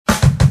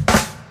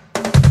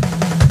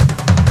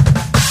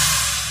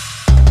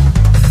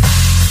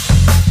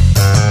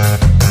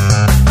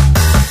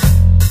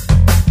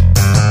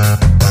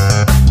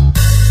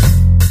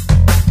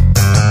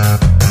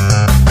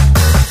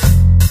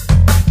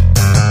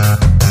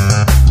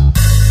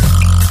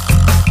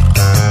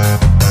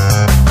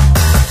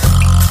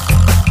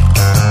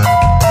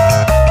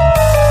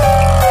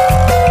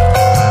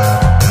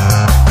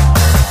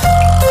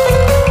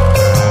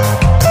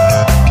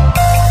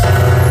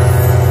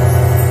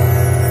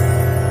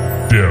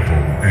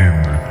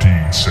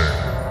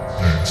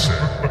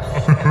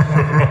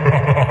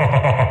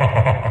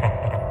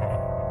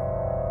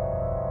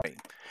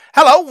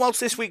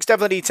to this week's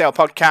Devil in the Detail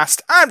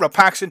podcast. I'm Rob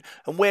Paxson,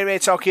 and we're here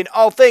talking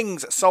all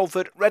things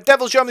Salford Red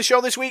Devils. Join the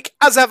show this week,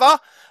 as ever,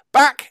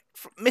 back,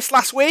 missed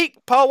last week,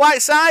 Paul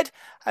Whiteside.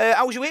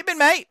 How was your week been,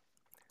 mate?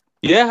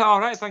 Yeah, all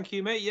right, thank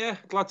you, mate. Yeah,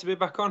 glad to be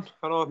back on.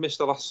 I know I've missed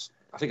the last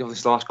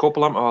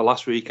couple, or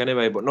last week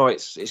anyway. But no,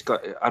 it's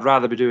got. I'd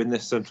rather be doing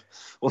this than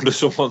under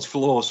someone's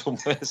floor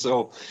somewhere.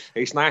 So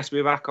it's nice to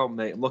be back on,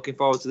 mate. I'm looking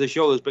forward to the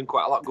show. There's been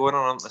quite a lot going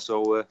on, hasn't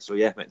there? So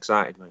yeah, I'm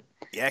excited, mate.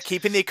 Yeah,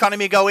 keeping the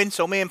economy going.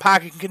 So me and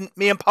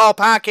Paul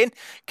Parkin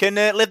can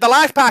live the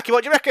life, Parky.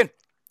 What do you reckon?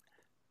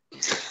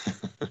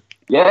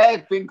 Yeah,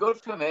 it's been good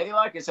for me.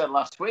 Like I said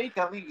last week,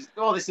 I think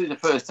this is the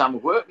first time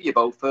I've worked with you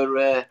both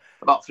for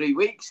about 3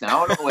 weeks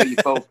now. I don't know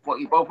what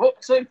you're both up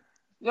to. You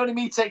know what I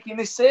mean? Taking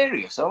this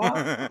serious, all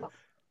right?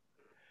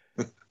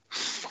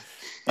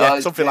 Yeah,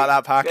 something like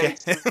that, Parky.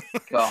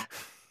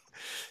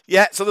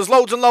 Yeah, so there's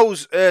loads and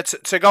loads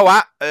to go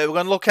at. We're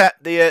going to look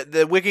at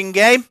the Wigan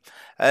game.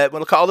 We'll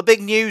look at all the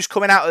big news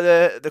coming out of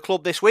the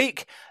club this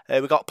week.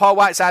 We've got Paul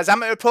Whiteside's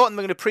amateur report, and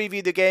we're going to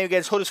preview the game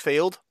against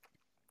Huddersfield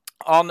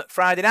on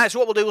Friday night. So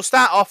what we'll do, we'll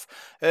start off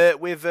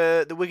with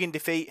the Wigan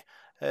defeat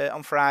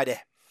on Friday.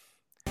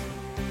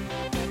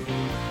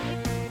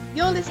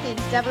 You're listening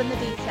to Devil in the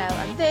Detail,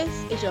 and this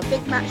is your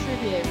big match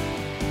review.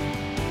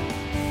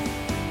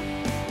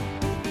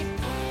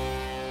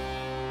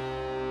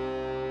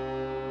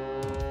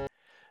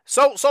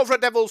 So, Salford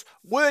Red Devils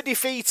were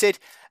defeated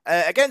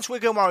against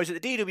Wigan Warriors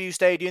at the DW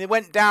Stadium. They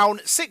went down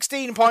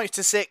 16 points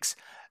to 6.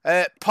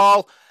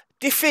 Paul,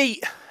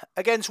 defeat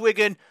against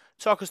Wigan.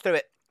 Talk us through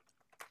it.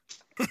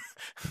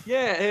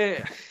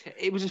 Yeah,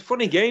 it was a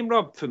funny game,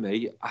 Rob, for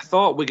me. I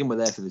thought Wigan were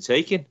there for the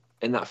taking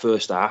in that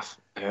first half.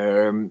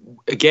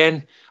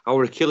 Again,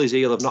 our Achilles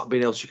heel of not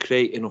being able to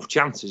create enough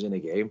chances in a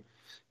game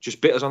just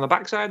bit us on the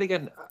backside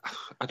again.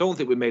 I don't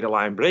think we made a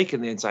line break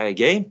in the entire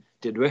game,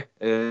 did we?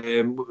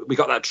 We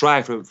got that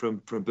try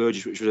from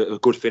Burgess, which was a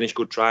good finish,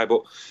 good try.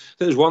 But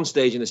there was one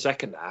stage in the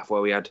second half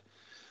where we had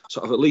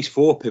sort of at least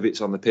 4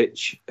 pivots on the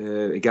pitch.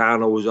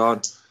 Igano was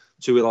on,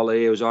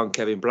 Tuilagi was on,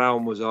 Kevin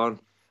Brown was on,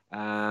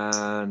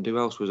 and who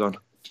else was on?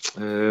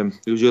 Who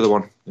was the other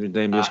one? Whose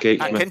name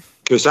escapes me?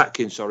 Chris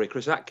Atkins,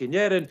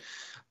 yeah, and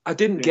I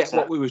didn't get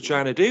what we were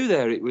trying to do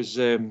there. It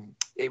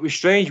was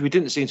strange. We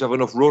didn't seem to have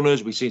enough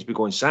runners. We seemed to be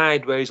going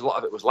sideways. A lot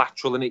of it was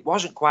lateral, and it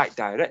wasn't quite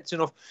direct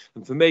enough.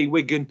 And for me,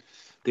 Wigan,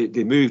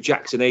 they moved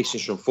Jackson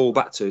Hastings from full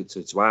back to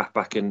half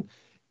back, and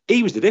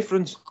he was the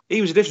difference.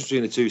 He was the difference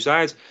between the two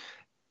sides.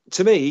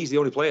 To me, he's the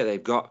only player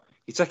they've got.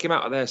 You take him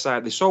out of their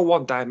side, they're so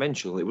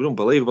one-dimensional. It was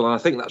unbelievable, and I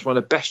think that's one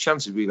of the best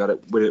chances we've had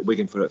at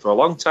Wigan for a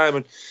long time.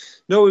 And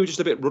no, we were just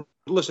a bit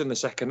rudderless in the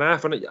second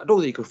half, and I don't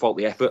think you could fault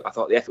the effort. I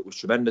thought the effort was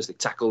tremendous. They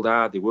tackled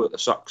hard, they worked their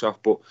socks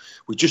off, but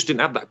we just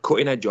didn't have that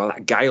cutting edge or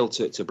that guile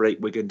to break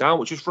Wigan down,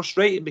 which was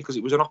frustrating because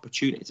it was an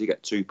opportunity to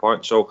get 2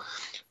 points. So,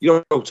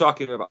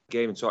 talking about the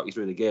game and talking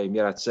through the game,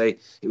 yeah, I'd say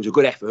it was a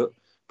good effort,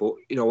 but,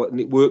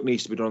 work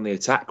needs to be done on the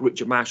attack.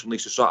 Richard Marshall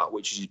needs to sort out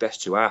which is his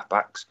best 2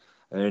 half-backs.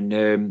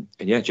 And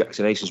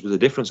Jackson Hastings was the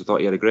difference. I thought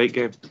he had a great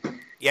game.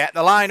 Yeah,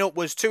 the lineup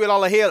was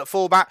Tuilagi at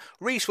fullback,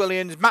 Rhys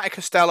Williams, Matty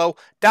Costello,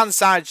 Dan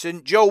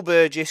Sargent, Joe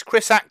Burgess,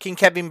 Chris Atkin,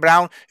 Kevin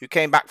Brown, who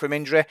came back from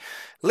injury,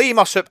 Lee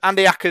Mossop,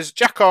 Andy Ackers,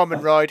 Jack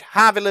Ormonroyd,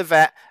 Harvey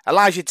Levette,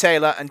 Elijah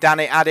Taylor, and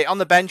Danny Addy. On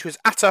the bench was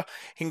Atta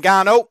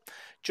Hingano,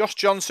 Josh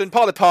Johnson,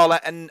 Paulie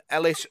Paula, and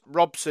Ellis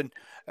Robson.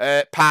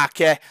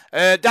 Parker,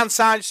 Dan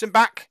Sargent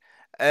back,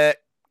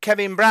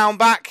 Kevin Brown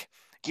back.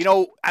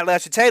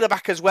 Elijah Taylor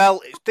back as well.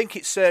 I think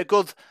it's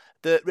good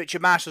that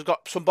Richard Marshall's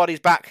got some bodies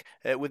back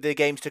with the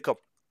games to come.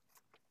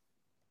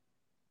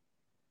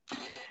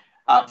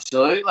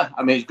 Absolutely.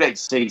 I mean, it's great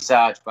to see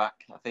Sarge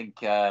back. I think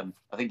he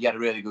had a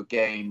really good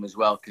game as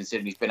well,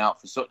 considering he's been out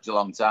for such a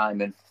long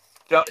time and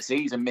throughout the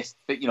season missed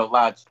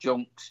large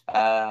chunks. But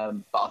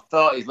I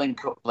thought his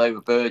link-up play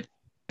with Burgess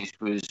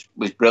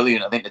was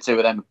brilliant. I think the two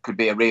of them could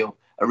be a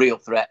real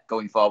threat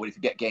going forward if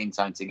you get game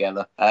time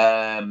together.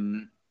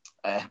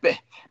 A bit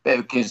of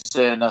a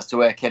concern as to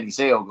where Kenny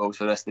Seal goes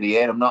for the rest of the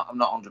year. I'm not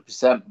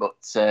 100%,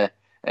 but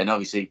and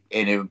obviously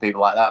Inu and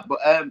people like that. But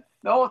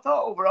no, I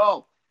thought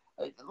overall,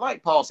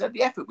 like Paul said,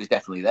 the effort was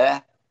definitely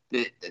there.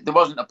 There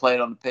wasn't a player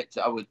on the pitch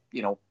that I would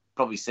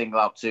probably single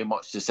out too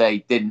much to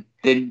say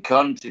didn't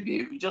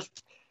contribute.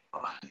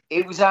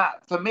 It was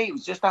for me. It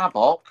was just our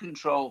ball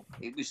control.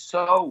 It was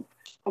so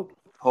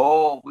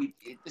poor.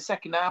 The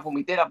second half when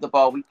we did have the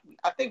ball,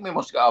 I think we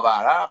must have got out of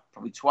our half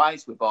probably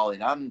twice with ball in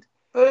hand.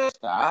 First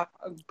half,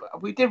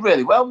 we did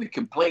really well. We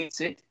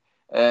completed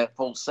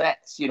full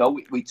sets.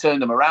 We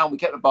turned them around. We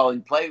kept the ball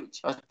in play.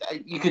 Which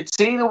you could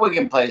see the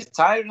Wigan players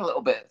tired a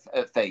little bit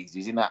at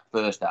phases in that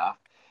first half.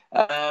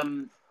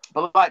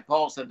 But like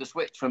Paul said, the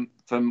switch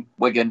from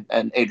Wigan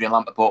and Adrian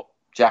Lampert put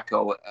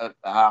Jacko at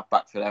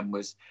half-back for them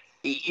was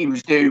he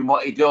was doing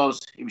what he does.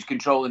 He was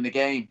controlling the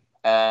game.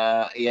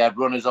 He had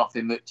runners off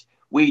him, which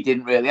we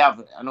didn't really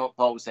have. I know what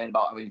Paul was saying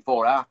about having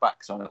 4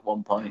 half-backs on at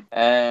one point.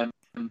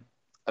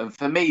 And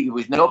for me, there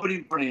was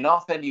nobody running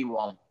off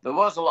anyone. There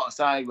was a lot of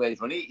sideways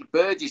running.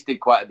 Burgess did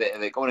quite a bit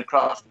of it, going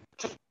across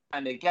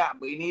and the gap,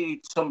 but he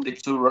needed somebody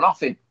to run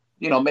off him.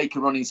 make a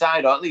run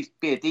inside or at least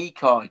be a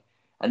decoy.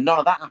 And none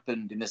of that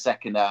happened in the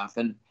second half.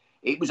 And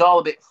it was all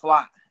a bit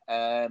flat.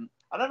 And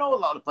I know a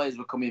lot of players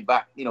were coming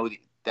back, they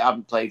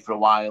haven't played for a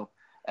while.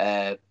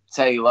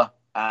 Taylor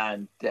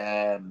and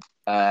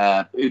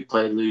who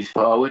played loose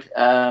forward?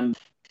 Danny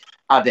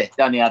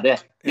Addy.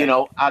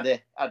 Yeah. Addy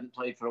hadn't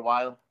played for a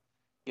while.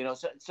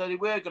 So they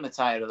were going to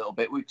tire a little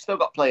bit. We've still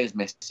got players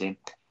missing.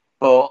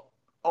 But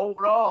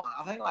overall,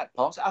 I think like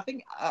Paul said, I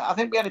think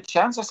we had a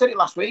chance. I said it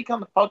last week on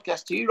the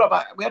podcast to you, Rob.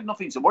 We had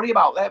nothing to worry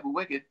about there with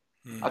Wigan.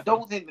 I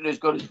don't think they're as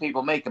good as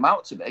people make them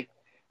out to be.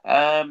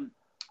 And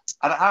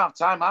at half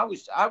time, I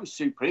was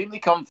supremely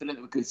confident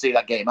that we could see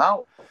that game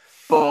out.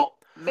 But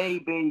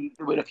maybe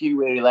with a few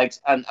weary legs,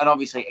 and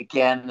obviously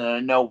again, and I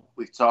know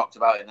we've talked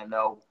about it, and I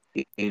know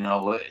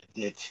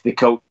the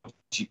coach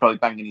is probably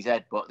banging his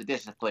head, but the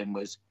discipline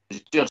was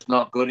just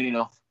not good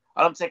enough.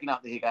 And I'm taking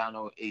out the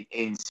Higano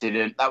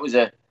incident.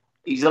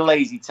 He's a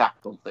lazy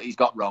tackle that he's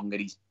got wrong,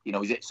 and he's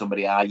hit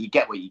somebody high. You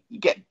get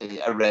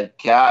a red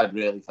card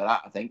really for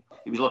that. I think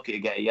he was lucky to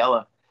get a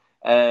yellow.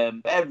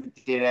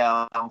 Everything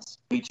else,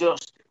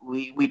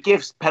 we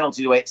give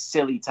penalties away at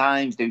silly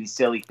times, doing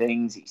silly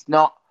things. It's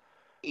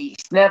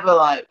never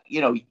like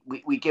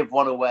we give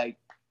one away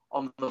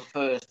on the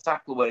first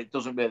tackle where it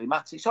doesn't really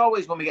matter. It's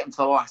always when we get them to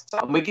the last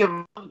tackle and we give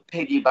them a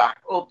piggyback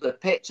up the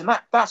pitch, and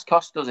that's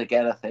cost us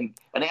again, I think,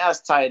 and it has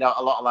tired out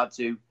a lot of lads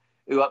who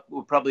were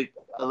probably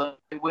a little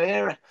bit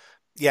weary.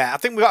 Yeah, I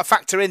think we've got to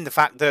factor in the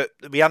fact that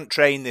we hadn't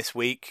trained this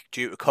week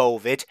due to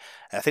COVID.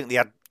 I think they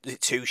had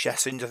 2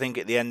 sessions, I think,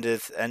 at the end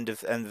of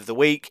the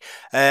week.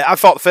 I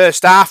thought the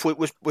first half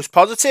was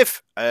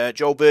positive.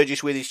 Joe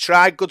Burgess with his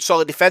try, good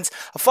solid defence.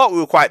 I thought we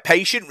were quite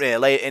patient,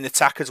 really, in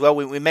attack as well.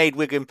 We made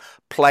Wigan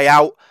play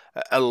out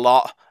a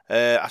lot.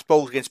 I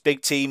suppose against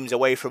big teams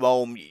away from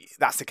home,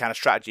 that's the kind of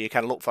strategy you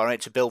kind of look for,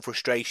 right? To build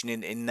frustration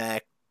in their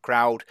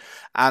crowd.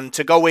 And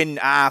to go in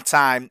at our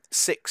time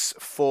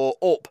 6-4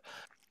 up,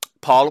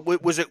 Paul,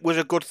 was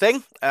a good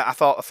thing. I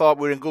thought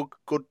we were in good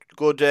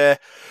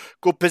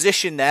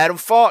position there.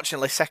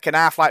 Unfortunately, second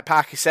half, like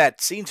Parky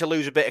said, seemed to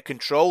lose a bit of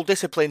control.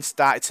 Discipline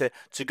started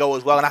to go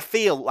as well, and I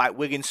feel like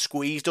Wigan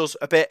squeezed us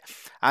a bit.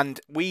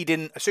 And we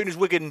didn't. As soon as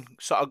Wigan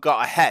sort of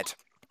got ahead,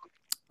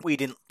 we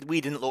didn't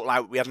look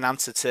like we had an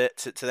answer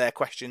to their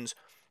questions.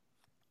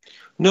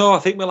 No, I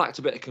think we lacked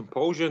a bit of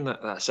composure in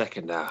that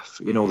second half.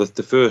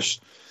 The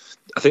first.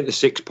 I think the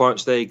 6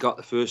 points they got,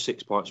 the first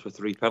 6 points were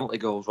 3 penalty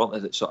goals, weren't they,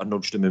 that sort of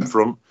nudged them in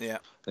front. Yeah.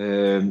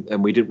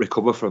 And we didn't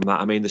recover from that.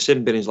 I mean, the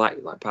sin bin is like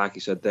Parky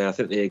said there. I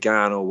think the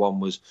Higano one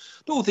was,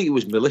 I don't think it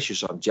was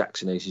malicious on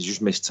Jackson Ace. He's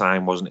just missed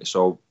time, wasn't it?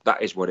 So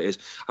that is what it is.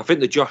 I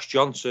think the Josh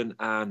Johnson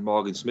and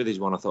Morgan Smithies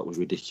one I thought was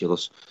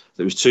ridiculous.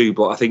 There was 2,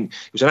 but I think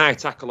it was an high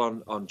tackle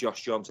on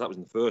Josh Johnson. That was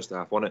in the first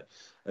half, wasn't it?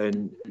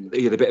 And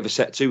he had a bit of a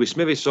set too with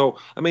Smithies. So,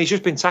 I mean, he's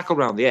just been tackled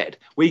round the head.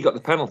 We got the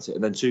penalty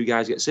and then 2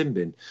 guys get sin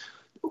bin.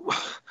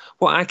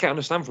 What I can't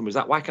understand from is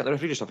that why can't the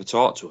referee just have a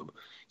talk to him?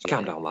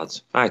 Calm down,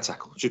 lads. High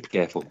tackle. Just be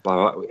careful.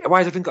 Why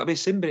has everything got to be a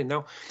sin bin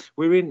now?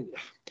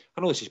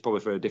 I know this is probably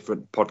for a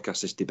different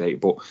podcast, this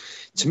debate, but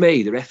to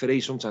me, the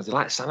referees sometimes they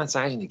like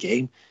sanitising the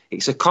game.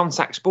 It's a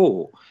contact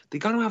sport. They're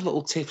going to have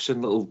little tiffs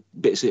and little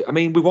bits.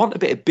 We want a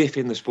bit of biff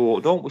in the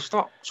sport, don't we?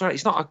 Stop. Sorry,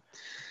 it's not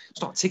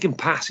tick and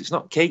pass. It's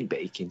not cake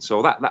baking.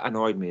 So that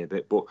annoyed me a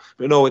bit. But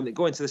no,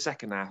 going to the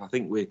second half, I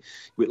think we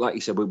like you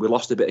said, we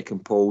lost a bit of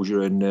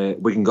composure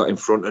and Wigan got in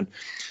front. And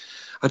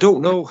I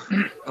don't know,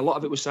 a lot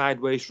of it was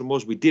sideways from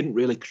us. We didn't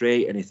really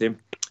create anything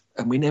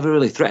and we never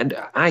really threatened.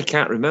 I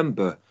can't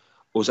remember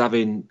us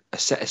having a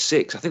set of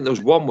 6. I think there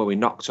was one where we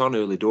knocked on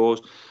early doors.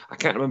 I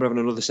can't remember having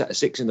another set of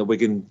 6 in the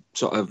Wigan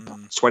sort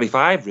of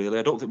 25, really.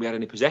 I don't think we had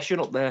any possession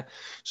up there.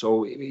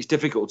 So it's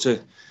difficult to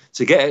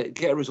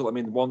get a result. I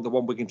mean, the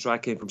one Wigan try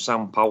came from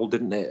Sam Powell,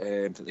 didn't it?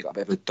 I think they got a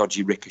bit of a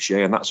dodgy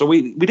ricochet and that. So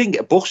we didn't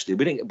get busted.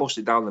 We didn't get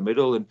busted down the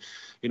middle and,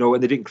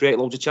 and they didn't create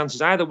loads of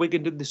chances either,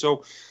 Wigan, did they?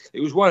 So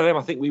it was one of them.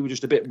 I think we were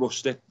just a bit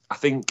rusty. I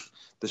think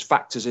there's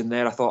factors in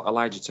there. I thought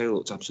Elijah Taylor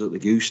looked absolutely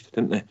goosed,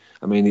 didn't he?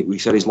 I mean, we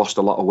said he's lost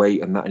a lot of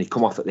weight and that, and he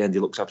come off at the end, he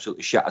looks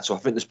absolutely shattered. So I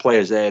think there's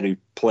players there who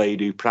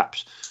played who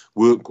perhaps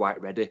weren't quite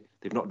ready.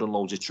 They've not done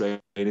loads of training.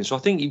 So I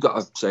think you've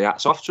got to say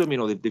hats off to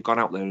them. They've gone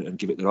out there and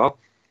give it their all.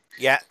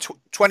 Yeah,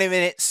 20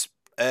 minutes,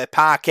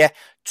 Parker,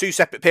 2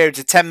 separate periods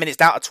of 10 minutes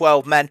down to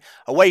 12 men,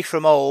 away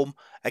from home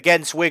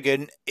against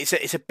Wigan.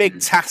 It's a big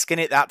task, in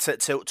it, that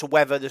to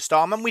weather the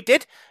storm. And we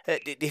did,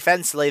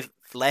 defensively.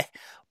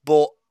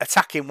 But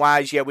attacking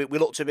wise, yeah, we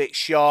looked a bit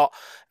short.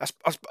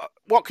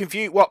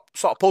 What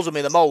sort of puzzled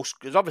me the most,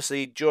 because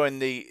obviously during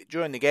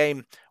the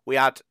game we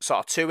had sort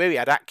of 2, we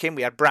had Atkin,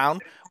 we had Brown,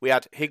 we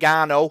had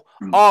Higano,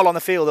 all on the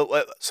field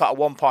at sort of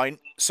one point.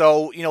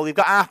 So they've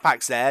got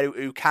halfbacks there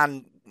who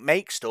can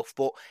make stuff,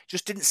 but it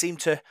just didn't seem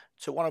to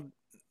want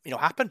to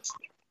happen.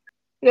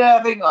 Yeah,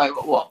 I think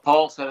like what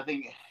Paul said. I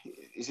think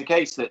it's a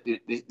case that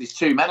there's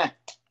too many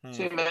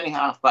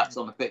halfbacks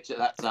on the pitch at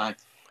that time.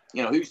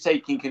 Who's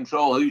taking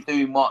control, who's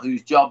doing what,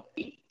 whose job.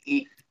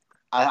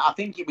 I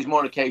think it was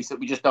more a case that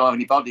we just don't have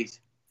any bodies,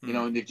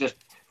 and they've just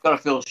got to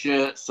fill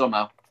shirts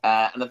somehow.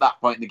 And at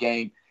that point in the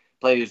game,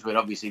 players were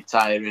obviously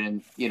tiring,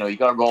 and you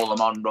got to roll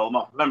them on, roll them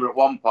off. I remember at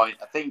one point,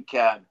 I think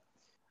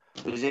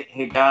was it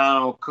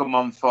Higano come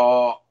on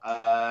for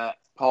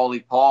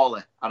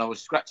Paulie, and I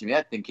was scratching my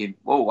head thinking,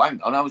 "Whoa,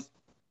 hang on!"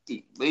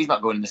 He's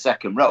not going in the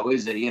second row,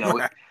 is he?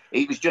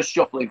 He was just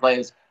shuffling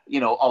players,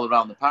 all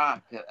around the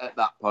park at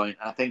that point.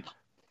 And I think,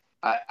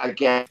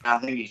 I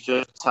think he's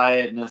just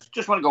tired. And I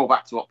just want to go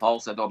back to what Paul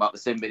said about the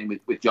sin binning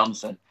with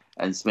Johnson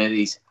and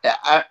Smithies.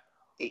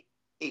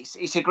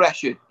 It's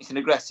aggression. It's an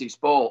aggressive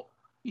sport.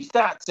 You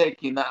start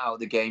taking that out of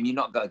the game, you've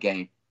not got a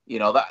game.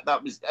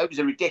 That was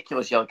a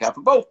ridiculous yellow card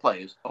for both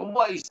players. And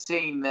what he's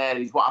seen there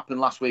is what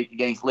happened last week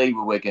against Lee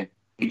with Wigan.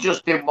 He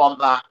just didn't want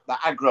that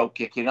aggro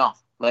kicking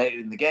off later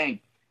in the game.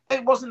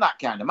 It wasn't that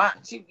kind of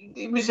match.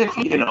 It was a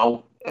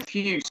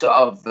few sort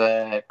of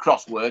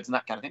crosswords and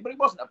that kind of thing, but it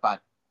wasn't a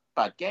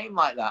bad game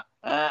like that.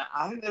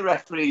 I think the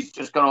referee's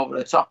just gone over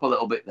the top a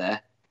little bit there.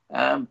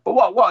 But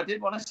what I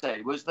did want to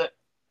say was that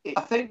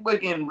I think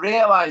Wigan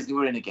realised they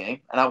were in a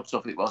game and how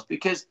tough it was,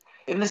 because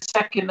in the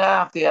second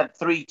half, they had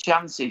 3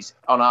 chances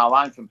on our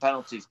line from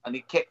penalties, and they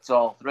kicked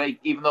all 3,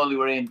 even though they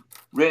were in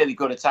really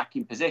good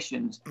attacking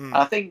positions. And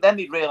I think then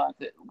they realised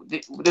that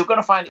they were going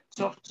to find it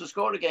tough to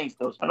score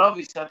against us. And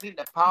obviously, I think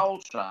the Powell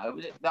try,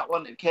 was it that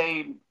one that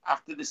came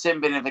after the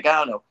sin bin of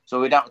Vigano? So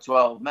we're down to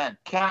 12 men.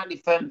 Can't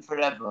defend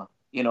forever,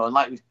 and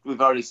like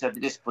we've already said, the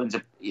discipline's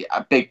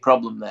a big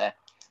problem there.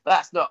 But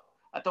that's not.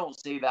 I don't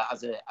see that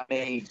as a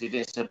major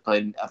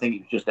discipline. I think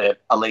it's just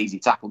a lazy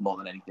tackle more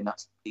than anything.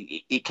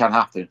 It can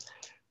happen.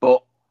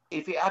 But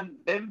if it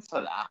hadn't been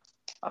for that,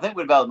 I think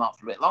we'd have held them out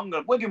for a bit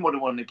longer. Wigan would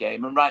have won the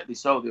game, and rightly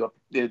so. They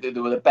were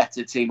the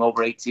better team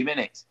over 80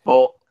 minutes.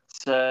 But,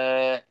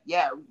 I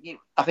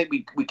think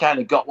we kind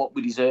of got what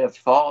we deserved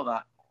for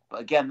that.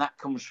 But again, that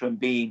comes from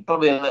being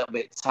probably a little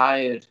bit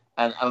tired.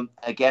 And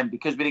again,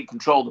 because we didn't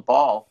control the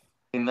ball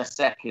in the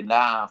second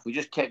half, we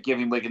just kept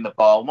giving Wigan the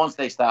ball. Once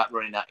they start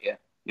running at you,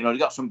 they've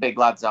got some big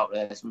lads out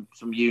there,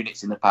 some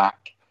units in the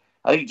pack.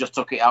 I think he just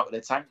took it out of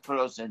the tank for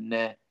us.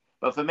 And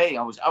but for me,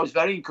 I was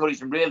very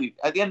encouraged, and really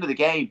at the end of the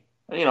game,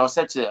 I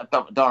said to I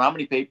don't know how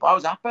many people, I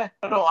was happy.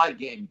 I don't like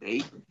getting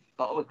beat,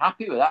 but I was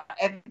happy with that.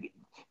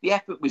 The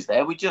effort was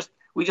there. We just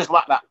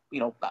lacked that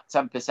that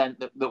 10%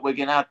 that we're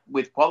gonna have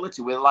with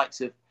quality, with the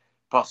likes of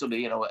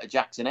possibly a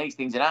Jackson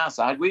Hastings in our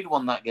side. We'd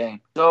won that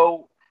game.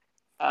 So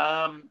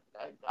a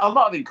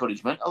lot of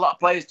encouragement, a lot of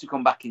players to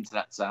come back into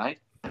that side.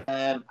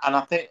 And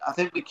I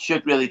think we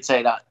should really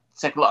take a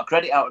lot of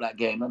credit out of that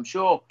game. I'm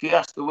sure if you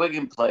ask the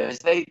Wigan players,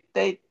 they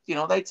say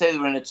they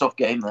were in a tough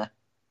game there.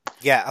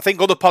 Yeah, I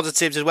think other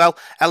positives as well.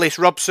 Ellis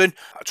Robson,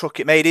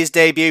 Truckett made his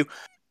debut.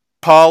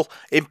 Paul,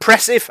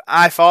 impressive,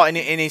 I thought,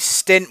 in his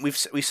stint.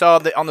 We saw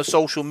that on the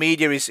social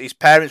media, his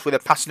parents with a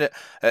passionate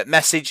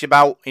message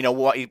about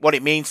what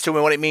it means to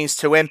him, what it means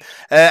to him,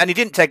 and he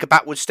didn't take a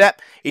backward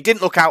step. He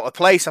didn't look out of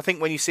place. I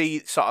think when you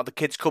see sort of the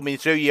kids coming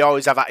through, you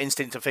always have that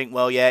instinct to think,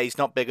 well, yeah, he's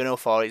not big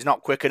enough or he's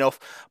not quick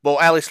enough. But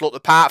Ellis looked the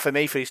part for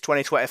me for his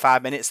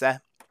 20-25 minutes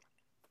there.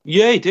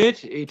 Yeah, he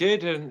did,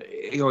 and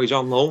he's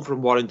on loan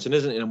from Warrington,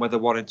 isn't he? And whether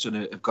Warrington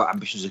have got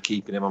ambitions of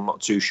keeping him, I'm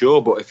not too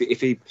sure. But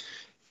if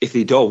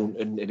he don't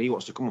and he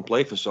wants to come and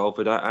play for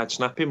Salford, I'd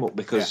snap him up,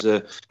 because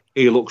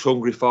he looks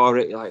hungry for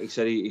it. Like he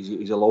said,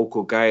 he's a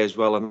local guy as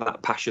well, and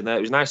that passion there.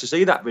 It was nice to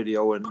see that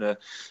video, and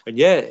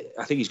yeah,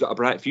 I think he's got a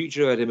bright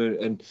future ahead of him.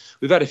 And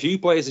we've had a few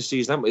players this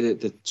season,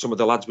 haven't we? Some of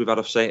the lads we've had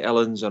off St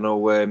Helens. I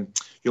know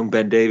young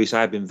Ben Davies.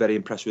 I've been very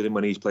impressed with him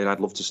when he's played.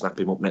 I'd love to snap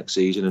him up next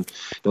season. And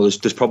there's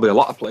probably a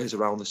lot of players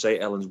around the St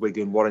Helens,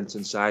 Wigan,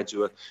 Warrington sides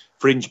who are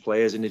fringe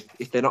players, and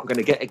if they're not going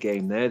to get a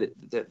game there,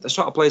 the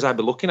sort of players I'd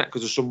be looking at,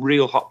 because there's some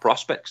real hot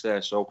prospects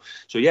there. So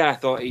yeah, I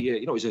thought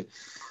it was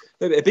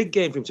a big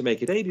game for him to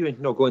make a debut in.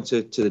 Going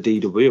to the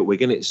DW at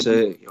Wigan,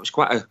 it's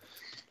quite a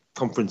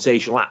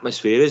confrontational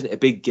atmosphere, isn't it? A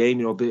big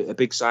game, a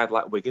big side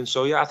like Wigan.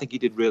 So yeah, I think he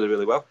did really,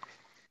 really well.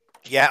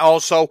 Yeah,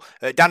 also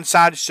Dan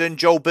Sargent,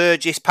 Joe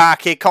Burgess,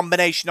 Parky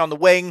combination on the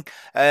wing,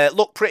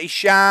 looked pretty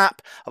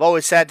sharp. I've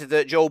always said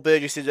that Joe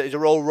Burgess is a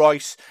Rolls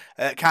Royce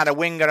kind of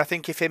winger. I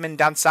think if him and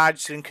Dan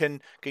Sargent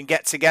can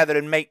get together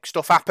and make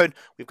stuff happen,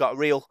 we've got a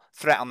real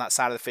threat on that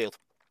side of the field.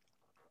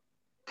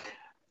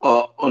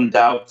 Well,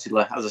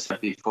 undoubtedly, as I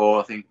said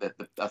before, I think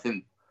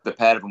the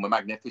pair of them were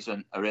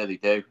magnificent. I really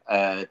do.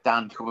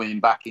 Dan coming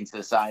back into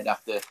the side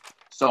after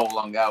so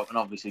long out, and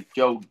obviously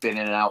Joe's been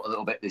in and out a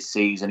little bit this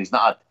season. He's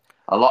not had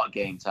a lot of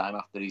game time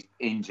after his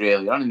injury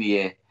earlier on in the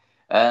year.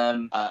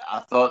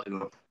 I thought they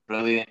were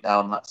brilliant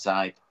down that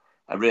side.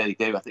 I really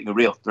do. I think a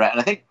real threat.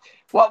 And I think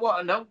what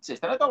I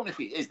noticed, and I don't know if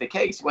it is the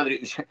case, whether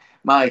it was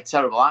my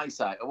terrible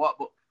eyesight or what,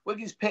 but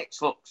Wigan's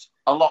pitch looks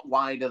a lot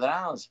wider than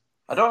ours.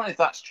 I don't know if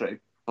that's true,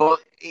 but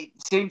it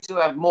seems to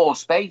have more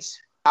space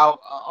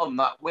out on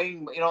that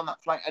wing, on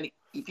that flank. And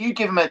if you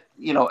give him a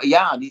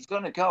yard, he's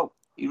going to go.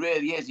 He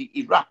really is.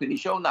 He's rapid.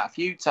 He's shown that a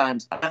few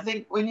times. And I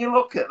think when you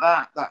look at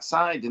that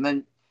side, and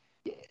then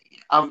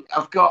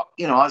I've got,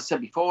 as I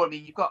said before,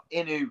 you've got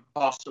Inu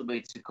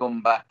possibly to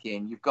come back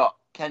in. You've got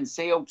Ken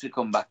Seo to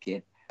come back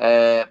in.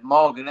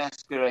 Morgan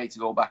Escaré to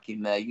go back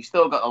in there. You've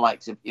still got the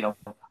likes of,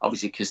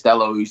 obviously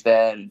Costello who's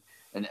there, and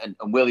and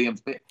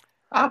Williams. But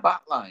our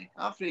back line,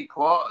 our three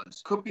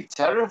quarters could be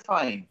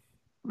terrifying.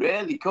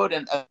 Really could.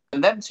 And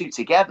them two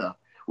together,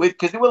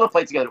 because they will have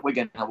played together at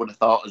Wigan, I would have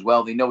thought as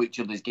well. They know each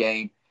other's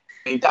game.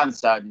 I mean, Dan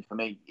Sargent, for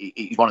me,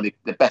 he's one of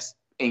the best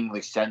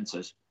English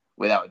centres,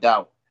 without a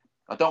doubt.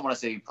 I don't want to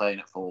see him playing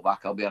at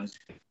full-back, I'll be honest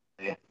with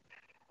you.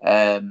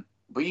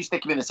 But you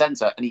stick him in the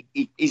centre, and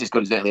he's as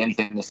good as literally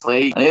anything in this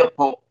league. And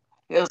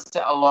he'll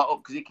set a lot up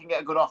because he can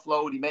get a good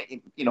offload.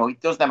 He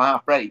does them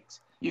half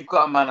breaks. You've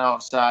got a man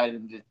outside,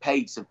 and the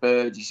pace of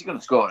Burgess, he's going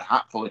to score a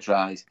hatful of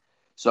tries.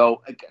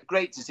 So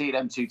great to see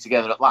them two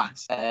together at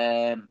last.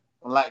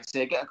 Like I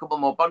say, get a couple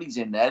more bodies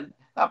in there.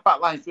 That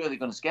back line's really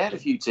going to scare a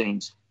few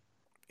teams.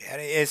 Yeah,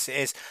 it is. It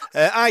is.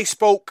 I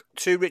spoke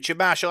to Richard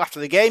Marshall after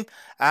the game,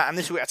 and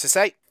this is what he had to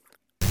say.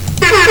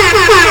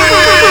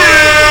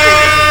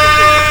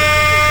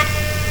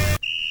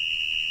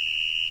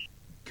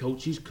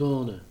 Coach's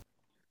Corner.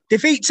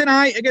 Defeat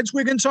tonight against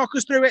Wigan. Talk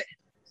us through it.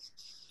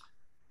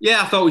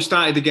 Yeah, I thought we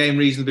started the game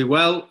reasonably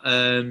well.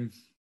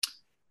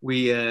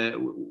 We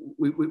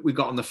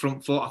got on the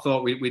front foot. I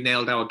thought we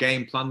nailed our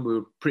game plan. We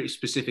were pretty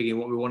specific in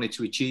what we wanted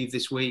to achieve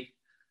this week.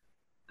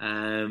 We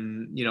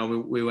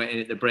went in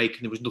at the break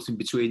and there was nothing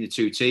between the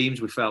two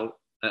teams. We felt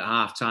at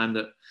half time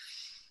that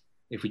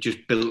if we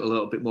just built a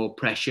little bit more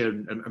pressure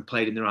and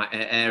played in the right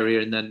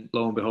area, and then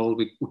lo and behold,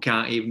 we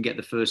can't even get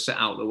the first set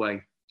out of the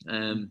way.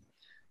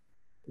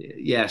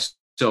 Yes,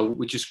 so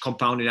we're just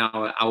compounding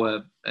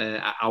our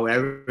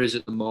errors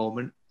at the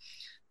moment.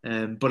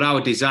 But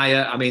our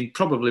desire, I mean,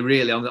 probably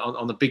really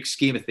on the big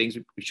scheme of things,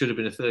 we should have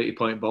been a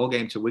 30-point ball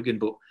game to Wigan,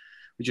 but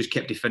we just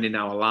kept defending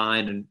our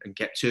line and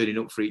kept turning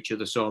up for each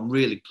other. So I'm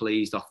really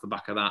pleased off the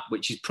back of that,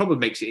 which probably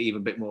makes it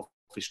even a bit more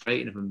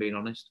frustrating, if I'm being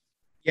honest.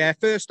 Yeah,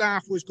 first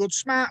half was good,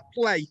 smart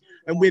play,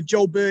 and with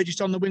Joe Burgess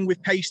on the wing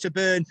with pace to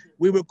burn,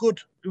 we were good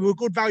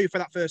value for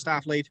that first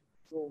half lead.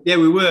 Yeah,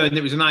 we were, and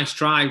it was a nice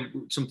try,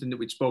 something that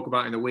we'd spoke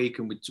about in the week,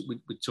 and we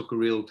took a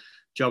real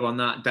job on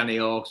that. Danny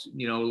Orr,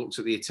 looks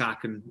at the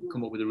attack and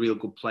come up with a real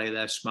good play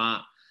there,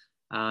 smart,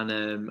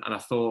 and I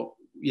thought,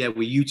 yeah,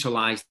 we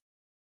utilised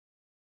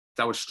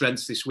our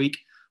strengths this week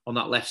on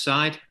that left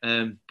side,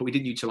 but we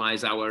didn't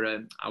utilise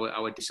our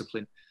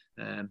discipline.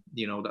 The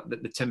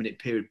 10-minute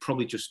period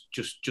probably just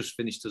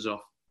finished us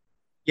off.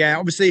 Yeah,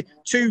 obviously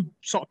 2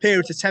 sort of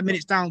periods of 10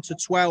 minutes down to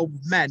 12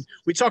 men.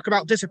 We talk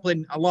about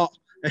discipline a lot,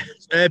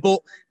 but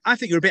I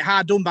think you're a bit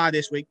hard done by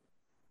this week.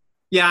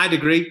 Yeah, I'd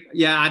agree.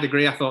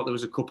 I thought there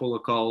was a couple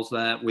of calls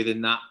there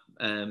within that.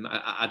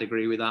 I'd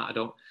agree with that. I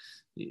don't,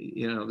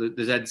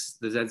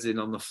 there's Ed's in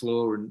on the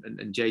floor and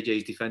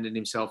JJ's defending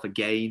himself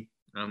again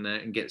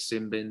and gets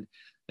sin-binned.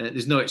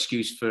 There's no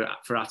excuse for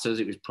Atters.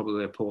 It was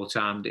probably a poor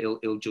timed,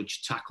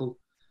 ill-judged tackle.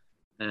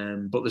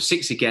 But the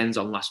 6 agains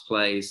on last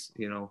plays,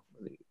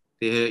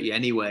 they hurt you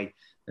anyway.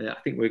 I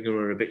think we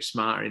were a bit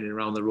smarter in and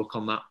around the ruck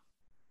on that.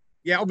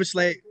 Yeah,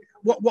 obviously.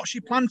 What's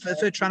your plan for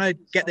trying to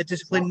get the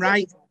discipline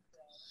right?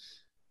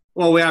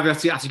 Well, we have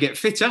to get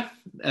fitter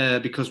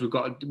because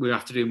we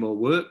have to do more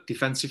work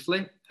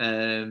defensively.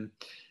 We've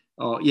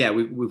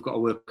got to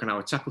work on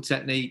our tackle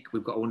technique.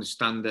 We've got to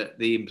understand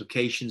the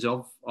implications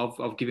of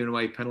giving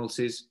away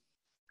penalties.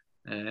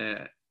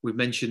 We've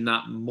mentioned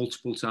that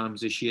multiple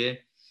times this year.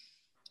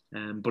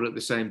 But at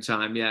the same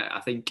time, I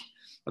think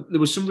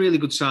there were some really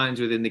good signs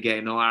within the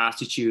game. Now, our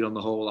attitude on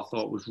the whole, I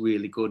thought, was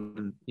really good.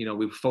 And,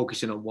 we were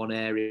focusing on one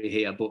area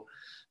here, but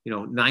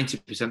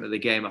 90% of the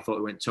game, I thought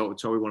we went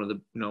toe-to-toe with one of the,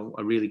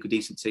 a really good,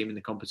 decent team in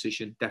the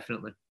competition,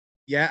 definitely.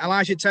 Yeah,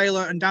 Elijah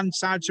Taylor and Dan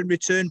Sargent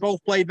returned,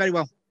 both played very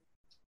well.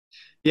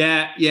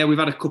 Yeah, we've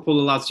had a couple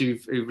of lads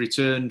who've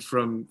returned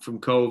from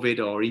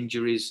COVID or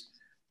injuries.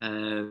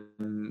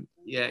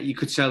 You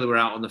could tell they were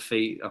out on the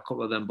feet. A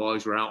couple of them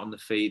boys were out on the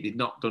feet. They'd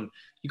not done.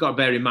 You got to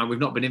bear in mind, we've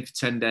not been in for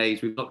 10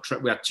 days. We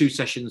had 2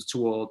 sessions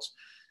towards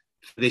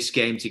this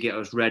game to get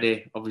us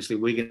ready. Obviously,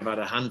 Wigan have had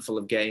a handful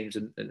of games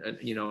and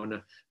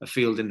a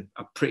fielding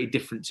a pretty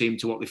different team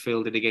to what they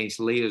fielded against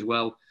Lee as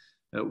well.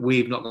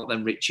 We've not got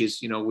them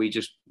riches. We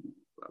just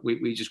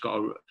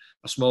got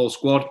a small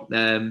squad,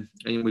 and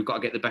we've got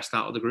to get the best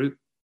out of the group.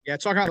 Yeah,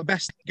 talking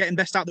about getting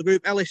best out of the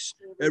group. Ellis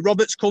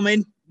Roberts come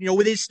in,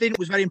 with his stint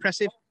was very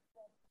impressive.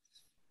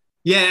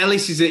 Yeah,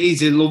 Ellis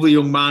he's a lovely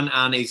young man,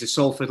 and he's a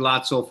Salford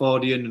lad,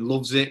 Salfordian, and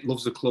loves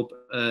the club.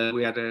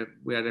 We had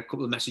a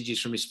couple of messages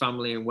from his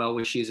family and well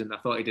wishes, and I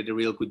thought he did a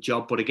real good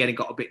job. But again, he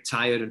got a bit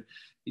tired, and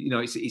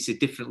it's a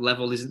different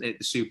level, isn't it?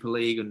 The Super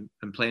League and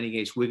playing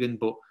against Wigan,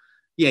 but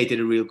yeah, he did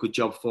a real good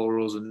job for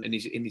us, and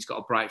he's got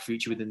a bright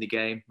future within the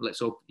game.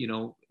 Let's hope we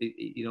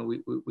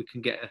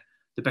can get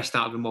the best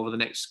out of him over the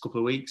next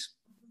couple of weeks.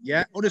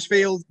 Yeah,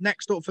 Huddersfield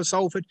next up for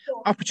Salford.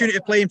 Opportunity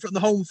to play in front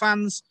of the home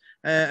fans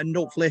and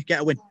hopefully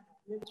get a win.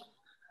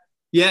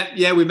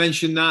 Yeah, we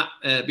mentioned that.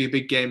 It'd be a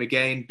big game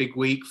again, big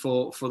week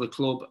for the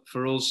club,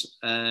 for us.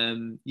 We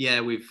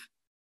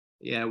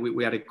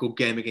had a good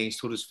game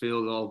against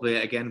Huddersfield,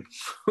 albeit again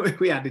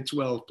we added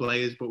 12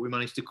 players, but we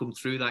managed to come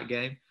through that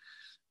game.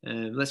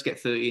 Let's get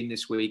 13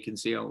 this week and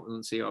see how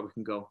we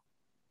can go.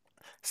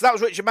 So that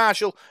was Richard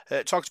Marshall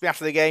talking to me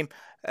after the game.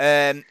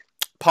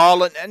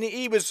 Paul, and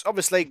he was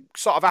obviously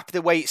sort of happy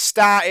the way it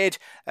started,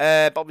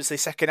 but obviously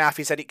second half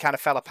he said it kind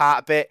of fell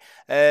apart a bit,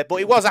 but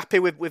he was happy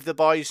with the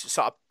boys'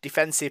 sort of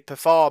defensive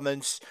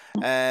performance.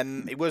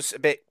 He was a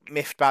bit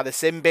miffed by the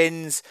sin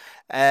bins,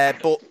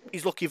 but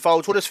he's looking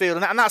forward to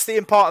Huddersfield, and that's the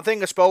important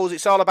thing, I suppose.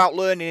 It's all about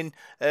learning,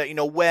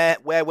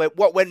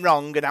 what went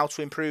wrong and how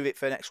to improve it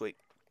for next week.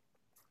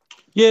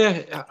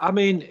 Yeah, I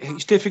mean,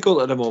 it's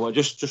difficult at the moment.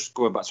 Just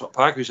going back to what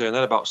Parker was saying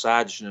then about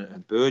Sargent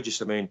and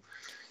Burgess. I mean,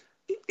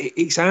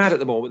 it's hard at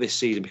the moment this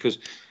season because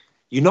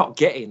you're not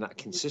getting that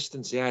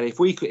consistency. If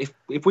we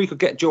could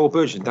get Joe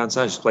Burgess and Dan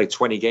Sargent to play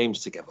 20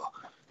 games together,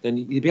 then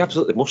you'd be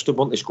absolutely mustard,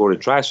 wouldn't they, scoring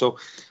tries? So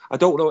I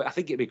don't know. I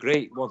think it'd be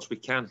great once we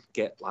can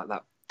get like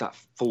that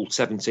full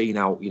 17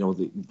 out,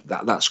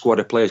 that squad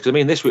of players. Because I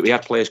mean, this week we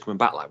had players coming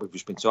back like we've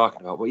just been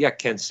talking about. But yeah,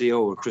 Ken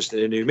Seo and Kristen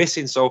Inu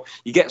missing, so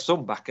you get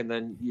some back, and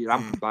then you're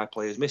hampered by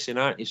players missing,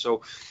 aren't you?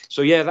 So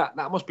yeah,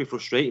 that must be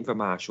frustrating for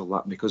Marshall,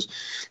 that, because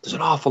there's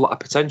an awful lot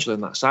of potential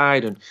in that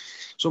side, and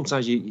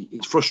sometimes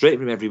it's frustrating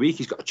for him every week.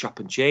 He's got to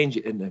chop and change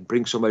it and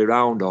bring somebody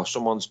around, or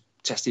someone's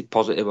tested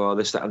positive, or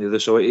this, that, and the other.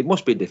 So it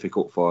must be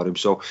difficult for him.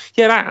 So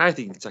yeah, I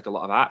think you can take a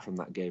lot of art from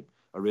that game.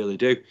 I really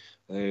do.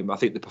 I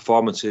think the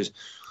performances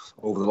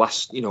over the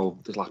last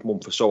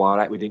month or so, all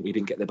right, we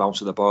didn't get the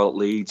bounce of the ball at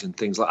Leeds and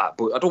things like that.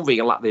 But I don't think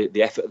I lack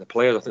the effort of the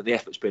players. I think the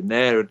effort's been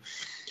there, and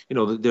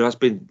there has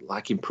been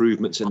like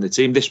improvements in the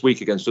team. This week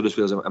against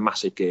Huddersfield is a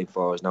massive game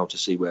for us now to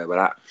see where we're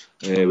at.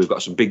 We've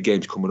got some big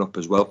games coming up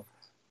as well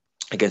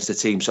against the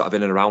team sort of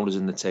in and around us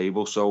in the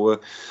table. So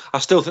I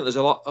still think there's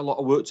a lot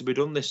of work to be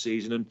done this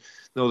season, and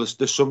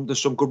there's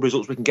some good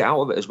results we can get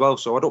out of it as well.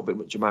 So I don't think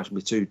Richard Marshall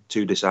will be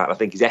too disheartened. I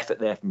think his effort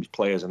there from his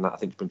players, and that I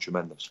think has been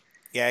tremendous.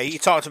 Yeah, you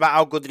talked about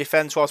how good the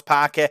defence was,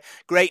 Parker.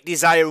 Great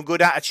desire and good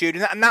attitude.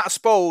 And that, I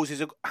suppose, is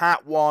a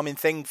heartwarming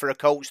thing for a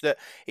coach, that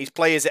his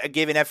players that are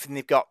giving everything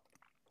they've got.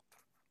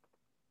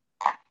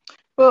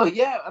 Well,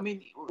 yeah, I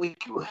mean,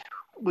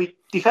 we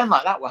defend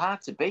like that, we're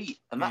hard to beat.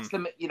 And that's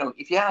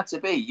if you're hard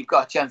to beat, you've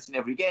got a chance in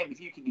every game.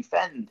 If you can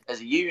defend as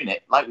a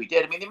unit like we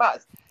did, I mean,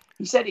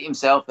 he said it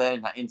himself there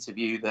in that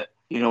interview that,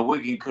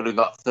 Wigan could have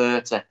got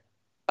 30.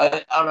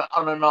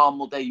 On a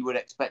normal day, you would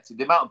expect it.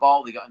 The amount of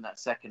ball they got in that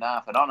second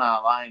half, and on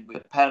our line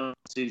with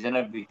penalties and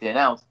everything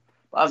else.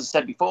 But as I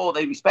said before,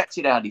 they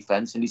respected our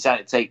defence and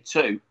decided to take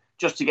 2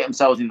 just to get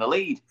themselves in the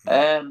lead.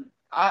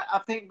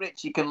 I think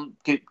Richie can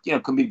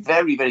be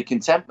very, very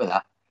content with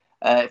that.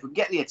 If we can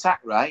get the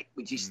attack right,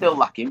 which is still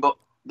lacking, but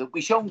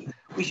we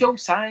show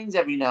signs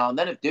every now and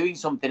then of doing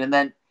something, and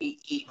then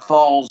it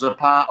falls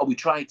apart, or we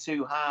try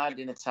too hard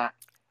in attack.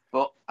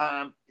 But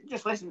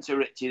just listen to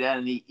Richie then,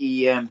 and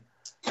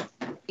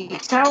he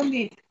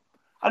sounded,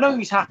 I know he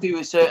was happy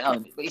with certain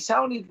elements, but he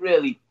sounded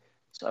really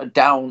sort of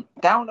down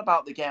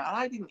about the game.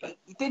 And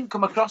he didn't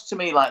come across to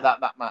me like that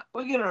match.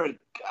 We're going to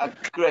a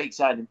great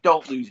side and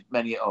don't lose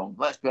many at home.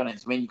 Let's be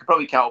honest. I mean, you could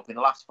probably count up in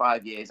the last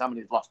 5 years how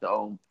many they've lost at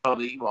home.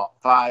 Probably,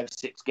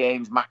 5-6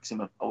 games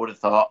maximum, I would have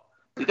thought.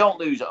 They don't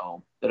lose at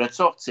home. They're a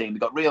tough team.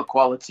 They've got real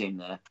quality in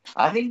there.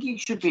 I think he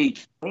should be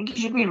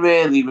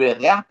really,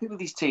 really happy with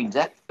his team's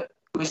effort.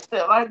 We're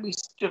still, like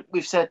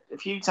we've said a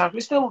few times, we're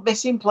still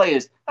missing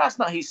players. That's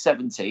not his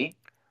 17.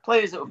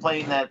 Players that were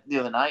playing there the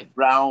other night,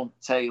 Brown,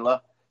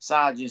 Taylor,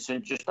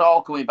 Sargent, just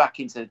all coming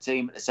back into the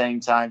team at the same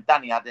time.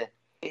 Danny Adder.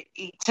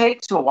 It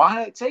takes a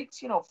while. It takes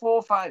 4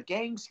 or 5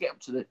 games to get up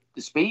to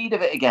the speed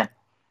of it again.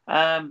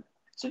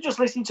 So just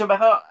listening to him,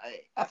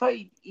 I thought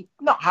he's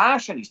not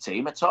harsh on his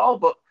team at all,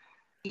 but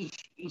he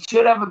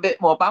should have a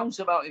bit more bounce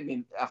about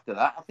him after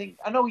that.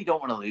 I know you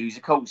don't want to lose.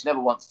 The coach never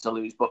wants to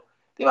lose, but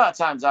the amount of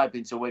times I've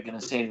been to Wigan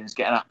and seen us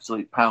get an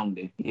absolute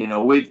pounding,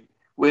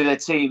 with a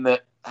team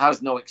that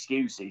has no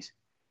excuses.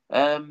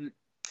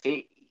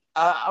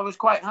 I was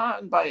quite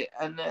heartened by it,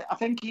 and I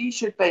think he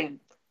should be,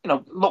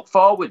 look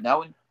forward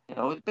now. And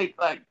with big,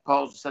 like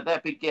Paul said, their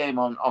big game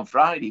on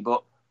Friday,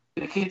 but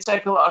they can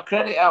take a lot of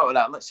credit out of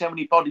that. Let's see how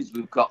many bodies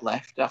we've got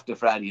left after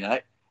Friday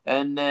night,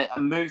 and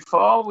move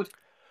forward.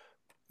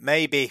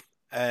 Maybe,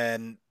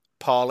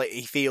 Paul,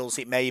 he feels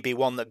it may be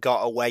one that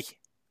got away.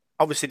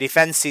 Obviously,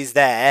 defence is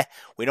there.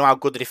 We know how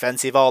good the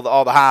defence is. All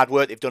the hard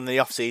work they've done in the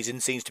off-season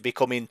seems to be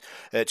coming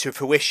to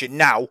fruition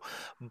now.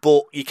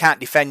 But you can't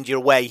defend your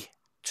way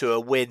to a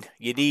win.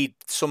 You need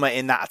something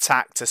in that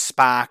attack to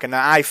spark. And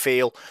I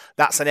feel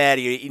that's an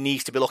area he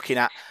needs to be looking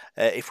at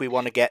if we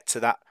want to get to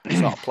that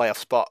sort of playoff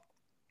spot.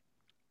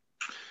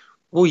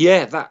 Well,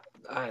 yeah,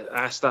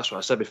 that's what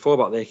I said before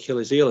about the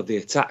Achilles heel of the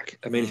attack.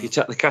 I mean, if you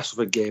take the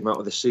Castleford game out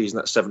of the season,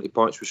 that's 70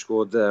 points we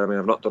scored there. I mean,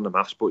 I've not done the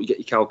maths, but you get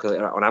your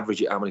calculator out on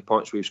average at how many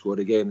points we've scored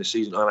a game this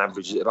season. On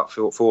average, it's about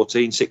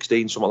 14,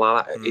 16, something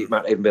like that. It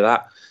might even be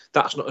that.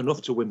 That's not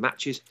enough to win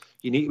matches.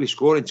 You need to be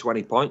scoring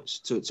 20 points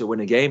to win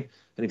a game.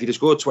 And if you'd have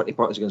scored 20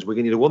 points against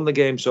Wigan, you'd have won the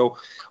game. So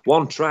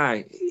one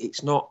try,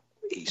 it's not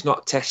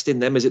testing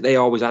them, is it? They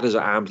always had us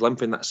at arm's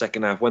length in that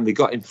second half. When they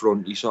got in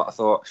front, you sort of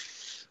thought,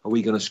 are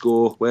we going to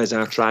score? Where's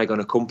our try going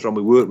to come from?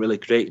 We weren't really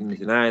creating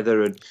anything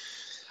either. And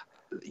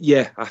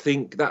yeah, I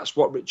think that's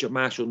what Richard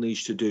Marshall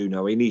needs to do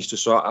now. He needs to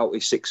sort out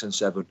his 6 and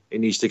 7. He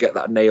needs to get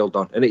that nailed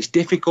on. And it's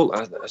difficult.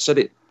 I said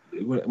it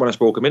when I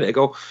spoke a minute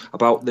ago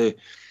about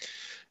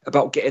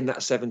getting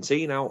that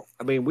 17 out.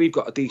 I mean, we've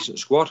got a decent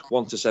squad,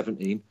 1 to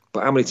 17,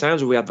 but how many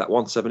times have we had that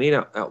 1 to 17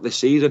 out this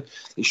season?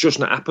 It's just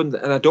not happened,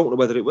 and I don't know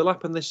whether it will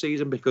happen this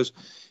season because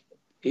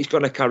it's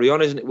going to carry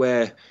on, isn't it,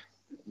 where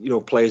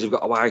players have got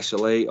to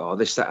isolate or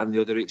this, that and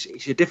the other. It's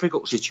a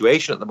difficult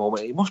situation at the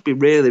moment. It must be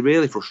really,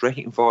 really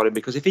frustrating for him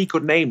because if he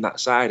could name that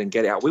side and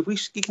get it out,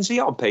 you can see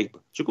it on paper.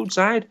 It's a good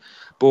side,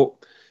 but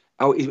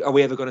are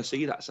we ever going to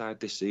see that side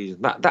this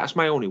season? That's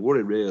my only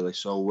worry, really.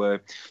 So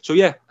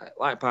yeah,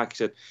 like Parky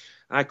said,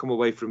 I come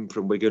away from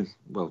Wigan.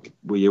 Well,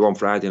 were you on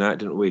Friday night,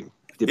 didn't we?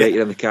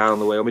 Debated in the car on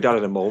the way. My dad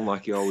had a moan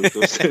like he always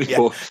does. Yeah.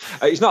 But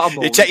it's not a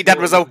moan. You check your dad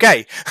was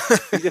okay.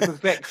 He's a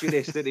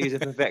perfectionist, isn't he? He's a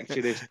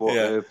perfectionist. But,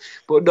 Yeah.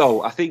 But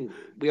no, I think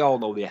we all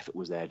know the effort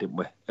was there, didn't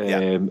we?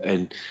 Yeah.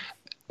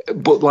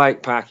 But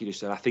like Parky just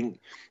said, I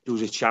think there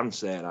was a chance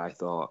there, I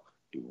thought.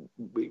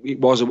 It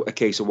was a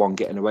case of one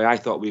getting away. I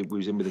thought we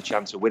was in with a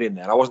chance of winning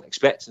there. I wasn't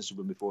expecting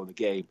something before the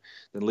game.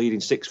 Then leading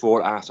 6-4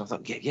 at half, I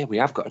thought, yeah, we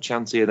have got a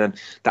chance here. Then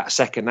that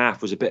second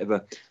half was a bit of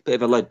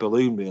a lead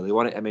balloon, really,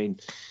 wasn't it? I mean,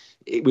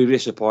 we were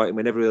disappointing.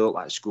 We never really looked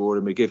like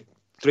scoring. We give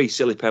 3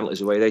 silly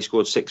penalties away. They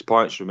scored 6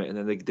 points from it, and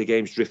then the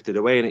game's drifted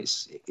away. And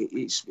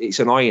it's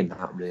annoying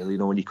that, really,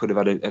 when you could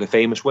have had a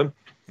famous win.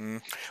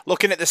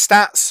 Looking at the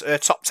stats,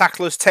 top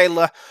tacklers,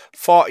 Taylor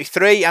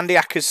 43, Andy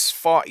Ackers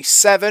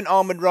 47,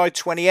 Armand Roy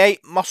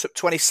 28, Mossop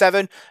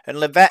 27, and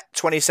Levette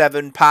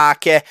 27.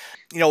 Parker,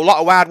 a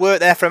lot of hard work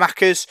there from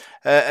Ackers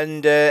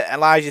and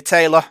Elijah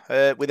Taylor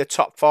with the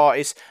top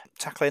 40s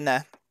tackling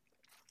there.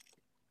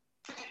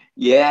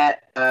 Yeah,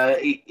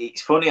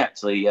 it's funny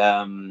actually.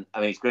 I mean,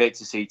 it's great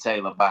to see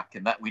Taylor back,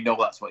 and that we know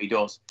that's what he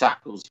does.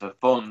 Tackles for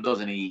fun,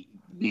 doesn't he?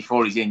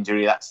 Before his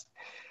injury, that's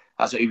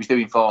what he was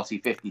doing, 40,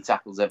 50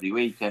 tackles every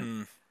week.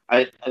 And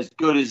as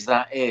good as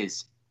that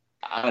is,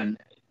 and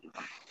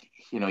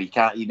you're not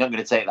going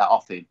to take that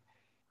off him.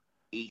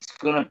 It's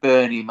going to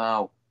burn him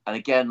out. And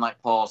again,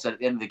 like Paul said, at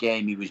the end of the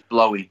game, he was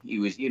blowing. He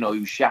was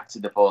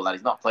shattered. The poor lad.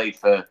 He's not played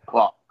for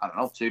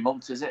 2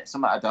 months, is it?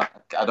 Something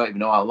I don't even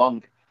know how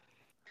long.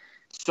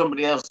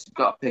 Somebody else has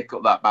got to pick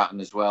up that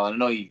baton as well.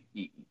 And I know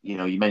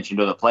you mentioned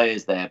other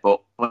players there,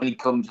 but when he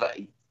comes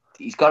back,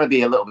 he's got to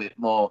be a little bit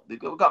more. We've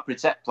got to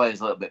protect players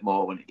a little bit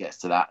more when it gets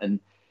to that. And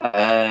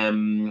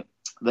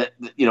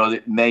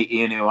the mate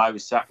Ian, who I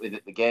was sat with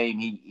at the game,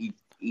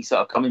 he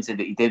sort of commented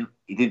that he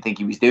didn't think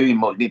he was doing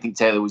much. He didn't think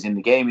Taylor was in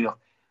the game enough.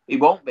 He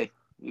won't be.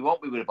 He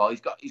won't be with the ball.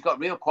 He's got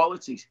real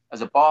qualities as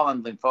a ball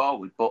handling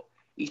forward, but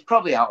he's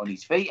probably out on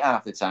his feet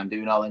half the time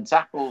doing all them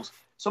tackles.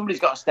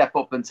 Somebody's got to step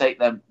up and take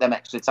them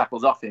extra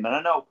tackles off him. And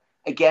I know,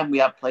 again, we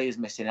have players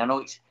missing. I know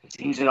it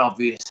seems an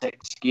obvious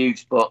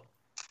excuse, but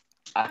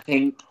I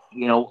think,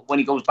 when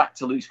he goes back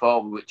to loose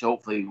forward, which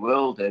hopefully he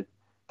will do,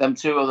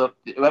 whoever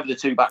the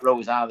 2 back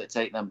rows are that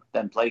take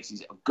them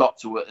places have got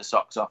to work the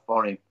socks off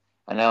for him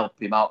and help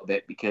him out a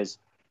bit, because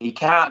he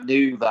can't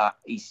do that.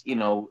 He's,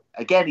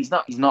 again, he's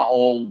not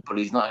old, but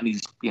he's not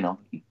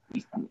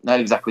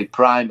exactly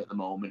prime at the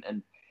moment.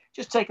 And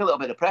just take a little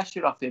bit of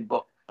pressure off him,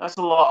 but that's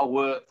a lot of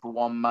work for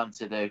one man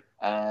to do,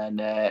 and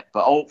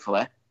but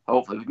hopefully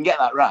we can get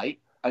that right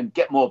and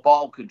get more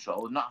ball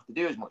control and not have to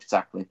do as much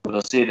tackling. But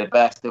I'll see the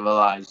best of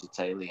Elijah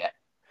Taylor yet.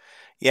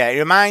 Yeah, it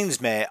reminds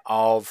me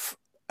of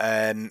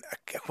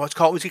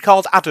what's he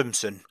called?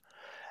 Adamson.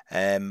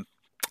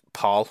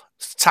 Paul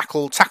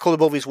tackled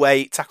above his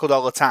weight, tackled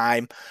all the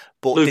time,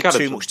 but Luke did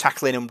Adamson. too much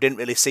tackling and didn't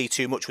really see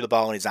too much with the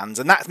ball in his hands,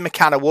 and that's my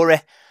kind of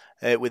worry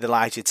with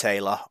Elijah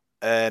Taylor.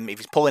 If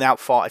he's pulling out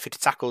 40, 50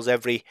 tackles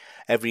every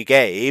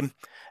game,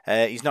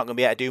 he's not going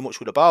to be able to do much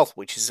with the ball,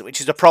 which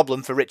is a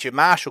problem for Richard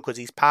Marshall, because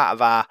he's part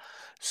of our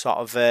sort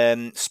of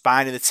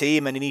spine of the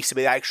team, and he needs to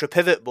be that extra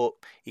pivot, but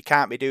he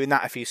can't be doing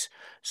that if he's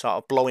sort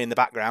of blowing in the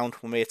background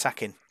when we're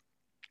attacking.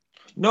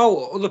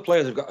 No, other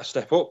players have got to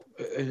step up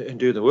and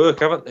do the work,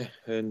 haven't they?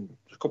 And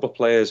a couple of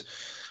players,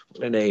 I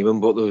won't name them,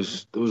 but there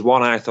was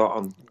one I thought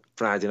on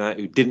Friday night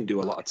who didn't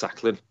do a lot of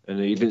tackling, and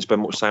he didn't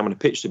spend much time on the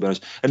pitch, to be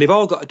honest. And they've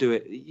all got to do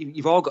it.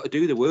 You've all got to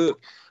do the work.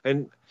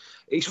 And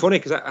it's funny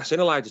because I seen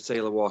Elijah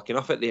Taylor walking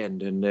off at the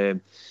end,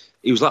 and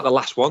he was like the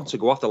last one to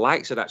go off. The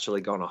lights had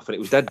actually gone off, and it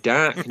was dead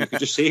dark, and you could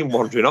just see him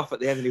wandering off at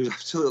the end, and he was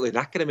absolutely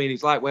knackered. I mean,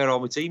 he's like, where are all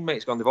my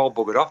teammates gone? They've all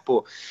buggered off,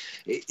 but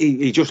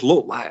he just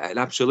looked like an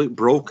absolute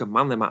broken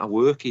man, the amount of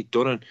work he'd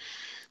done. And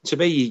to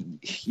me,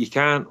 you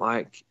can't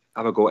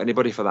have a go at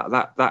anybody for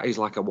that. That is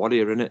like a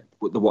warrior, isn't it?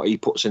 With what he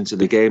puts into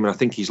the game, and I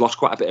think he's lost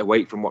quite a bit of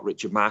weight from what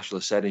Richard Marshall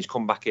has said. And he's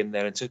come back in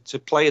there, and to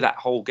play that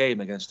whole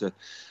game against a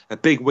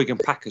big Wigan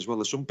pack as well.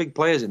 There's some big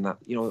players in that,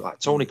 like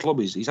Tony Clubb.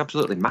 He's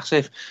absolutely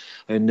massive,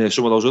 and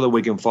some of those other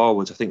Wigan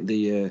forwards. I think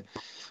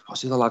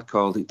what's the other lad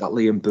called? That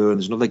Liam Byrne.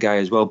 There's another guy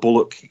as well,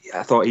 Bullock.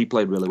 I thought he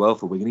played really well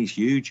for Wigan. He's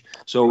huge,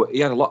 so he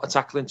had a lot of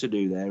tackling to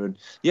do there. And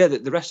yeah,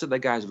 the rest of the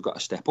guys have got to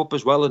step up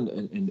as well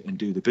and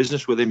do the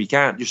business with him. You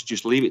can't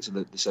just leave it to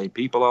the same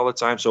people all the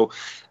time. So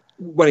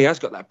when he has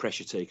got that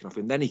pressure taken off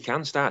him, then he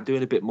can start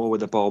doing a bit more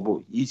with the ball.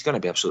 But he's going to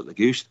be absolutely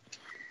goosed.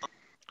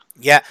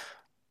 Yeah.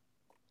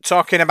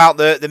 Talking about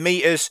the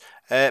meters,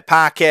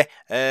 Parker,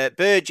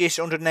 Burgess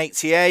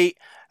 188,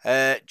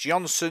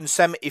 Johnson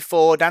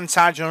 74, Dan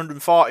Sargent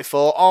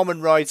 144,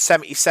 Ormond Royd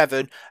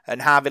 77,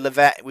 and Harvey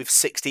Levette with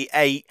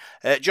 68.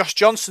 Josh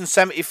Johnson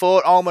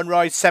 74, Ormond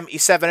Royd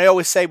 77. I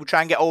always say we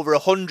try and get over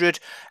 100,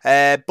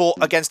 but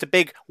against a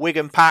big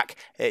Wigan pack,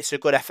 it's a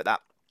good effort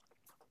that.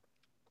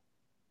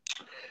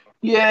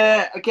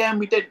 Yeah, again,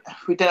 we didn't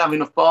have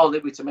enough ball,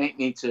 did we, to make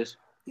meters?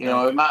 We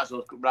might as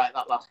well write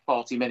that last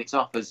 40 minutes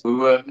off as we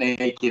weren't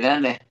making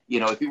any.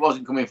 If it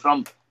wasn't coming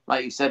from,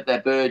 like you said,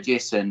 there,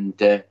 Burgess and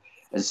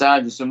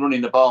Sargent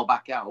running the ball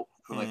back out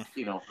from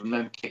from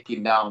them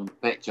kicking down the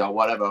pitch or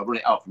whatever, or run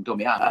it out from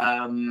dummy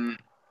half.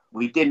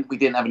 We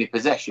didn't have any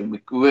possession.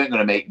 We weren't going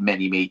to make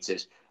many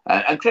meters.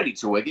 And credit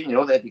to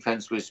Wigan, their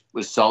defence was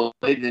solid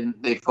and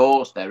they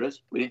forced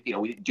errors. We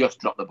didn't just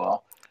drop the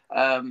ball.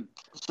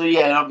 So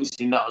yeah,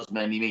 obviously not as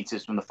many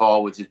meters from the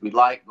forwards as we'd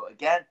like, but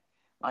again,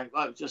 like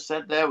I just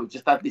said there, we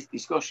just had this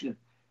discussion.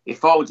 If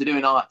forwards are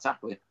doing all that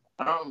tackling,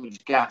 I don't know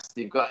which gas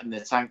they've got in the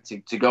tank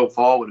to go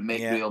forward and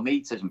make real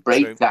meters and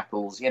break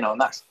tackles, and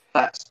that's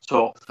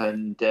tough.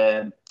 And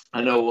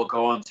I know we'll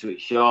go on to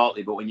it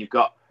shortly, but when you've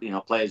got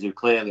players who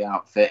clearly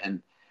aren't fit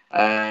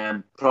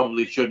and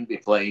probably shouldn't be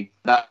playing,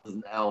 that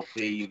doesn't help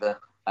either.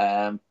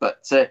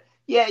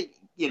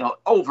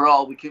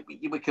 Overall we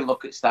can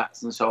look at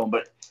stats and so on,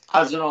 but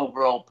as an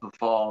overall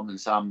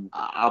performance,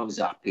 I was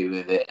happy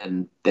with it.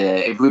 And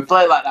if we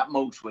play like that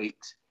most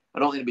weeks, I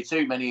don't think there'll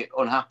be too many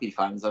unhappy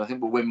fans, and I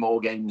think we'll win more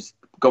games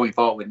going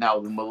forward now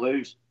than we'll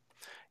lose.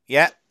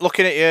 Yeah,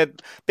 looking at you.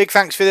 Big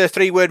thanks for the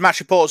 3-word match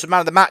reports of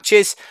man of the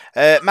matches.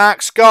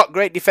 Mark Scott,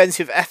 great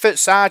defensive effort.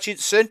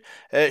 Sargentson,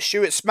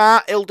 Stuart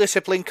Smart,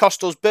 ill-discipline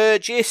cost us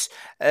Burgess.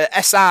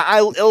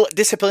 SR,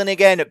 ill-discipline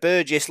again at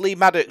Burgess. Lee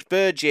Maddox,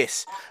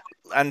 Burgess.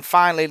 And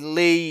finally,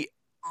 Lee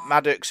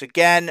Maddox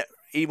again.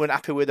 He wasn't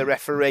happy with the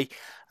referee.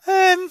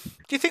 Do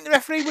you think the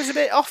referee was a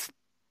bit off,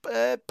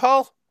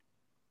 Paul?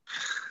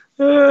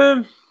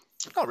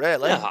 Not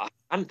really. Yeah,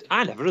 and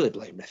I never really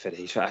blame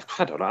referees. I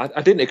don't know.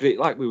 I didn't agree.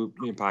 Like me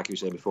and Parky were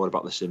saying before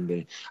about the sin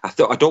bin. I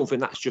don't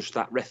think that's just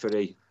that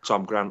referee,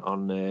 Tom Grant,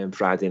 on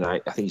Friday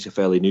night. I think he's a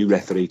fairly new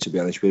referee, to be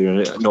honest with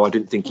you. No, I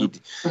didn't think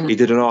he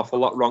did an awful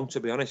lot wrong,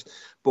 to be honest.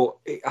 But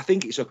I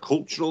think it's a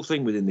cultural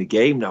thing within the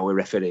game now with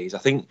referees. I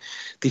think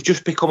they've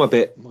just become a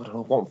bit, I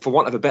don't know, for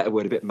want of a better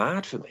word, a bit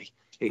mad for me.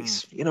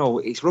 It's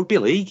it's rugby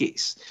league.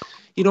 It's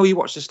you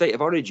watch the State of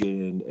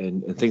Origin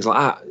and things like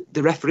that.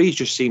 The referees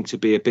just seem to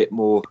be a bit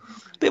more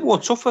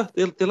tougher.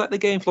 They let the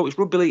game flow. It's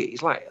rugby league.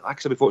 It's like I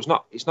said before.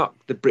 It's not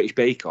the British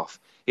Bake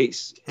Off.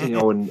 It's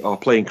or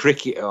playing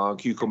cricket or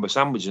cucumber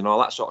sandwiches and all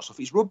that sort of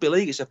stuff. It's rugby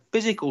league. It's a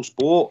physical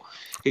sport.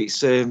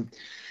 It's you're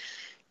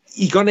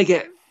gonna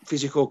get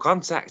physical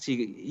contact.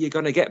 You're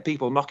going to get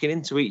people knocking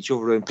into each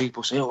other and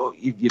people saying, "Oh,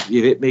 you've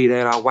hit me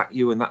there, I'll whack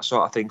you," and that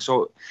sort of thing.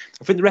 So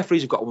I think the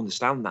referees have got to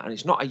understand that, and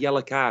it's not a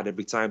yellow card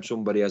every time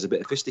somebody has a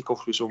bit of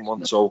fisticuffs with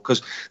someone. So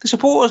because the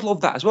supporters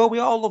love that as well, we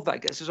all love that.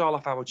 It gets us all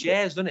off our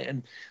chairs, doesn't it?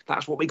 And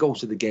that's what we go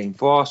to the game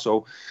for.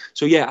 So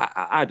yeah,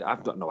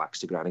 I've got no axe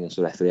to grind against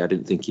the referee. I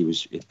didn't think he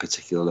was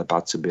particularly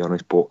bad, to be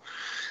honest, but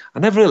I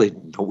never really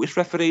noticed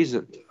referees.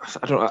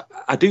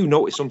 I do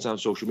notice sometimes on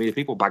social media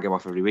people bag him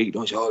off every week.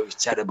 Don't say, "Oh, he's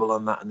terrible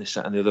on that and this,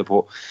 that, and the other."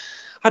 But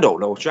I don't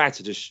know. I try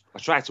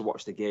to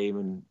watch the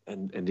game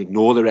and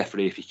ignore the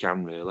referee if you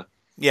can, really.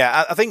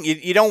 Yeah, I think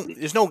you don't.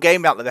 There's no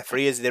game about the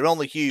referee, is there? They're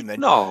only human.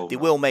 No, they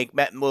will make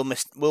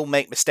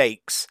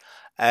mistakes,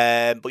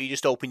 but you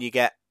just hoping you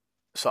get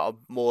sort of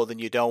more than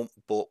you don't.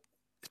 But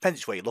it depends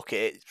which way you look at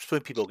it.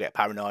 Some people get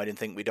paranoid and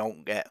think we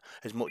don't get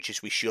as much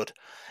as we should.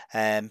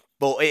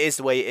 But it is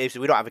the way it is.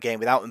 We don't have a game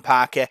without them,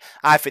 Parker.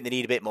 I think they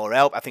need a bit more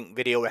help. I think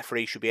video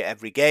referees should be at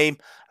every game.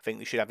 I think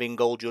they should have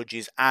in-goal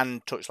judges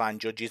and touchline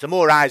judges. The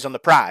more eyes on the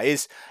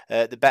prize,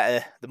 the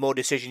better, the more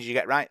decisions you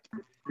get right.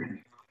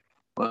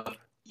 Well,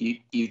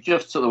 you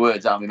just took the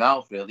words out of my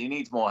mouth, really. He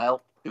needs more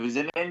help. There was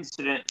an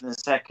incident in the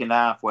second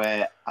half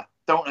where I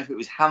don't know if it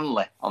was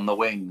Hanley on the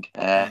wing,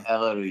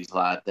 Ellery's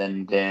lad,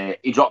 and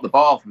he dropped the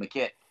ball from the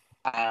kick.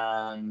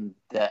 And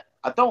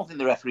I don't think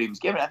the referee was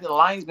given it. I think the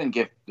linesman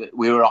gave that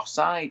we were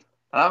offside.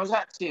 And I was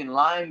actually in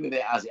line with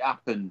it as it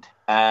happened.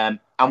 And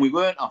we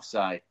weren't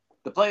offside.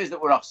 The players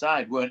that were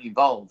offside weren't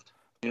involved.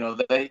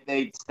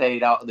 They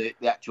stayed out of the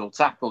actual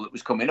tackle that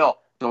was coming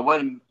up. So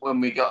when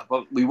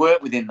we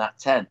weren't within that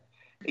 10.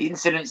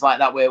 Incidents like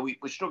that where we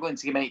were struggling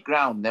to make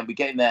ground, then we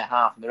get in their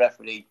half and the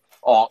referee,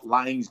 or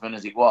linesman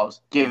as it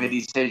was, give a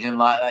decision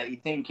like that. You're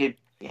thinking,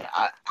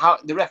 how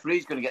the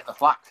referee's going to get the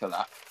flack for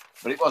that.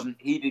 But it wasn't.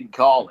 He didn't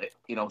call it.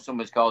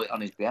 Somebody's called it on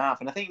his behalf.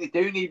 And I think they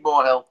do need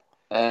more help.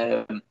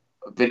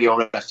 Video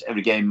refs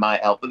every game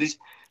might help. But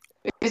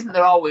isn't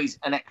there always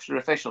an extra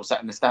official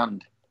sat in the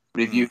stand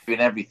reviewing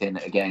everything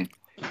at a game?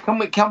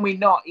 Can we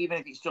not, even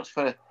if it's just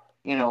for a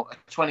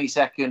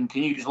 20-second?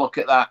 Can you just look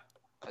at that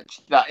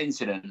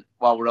incident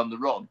while we're on the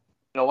run?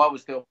 While we're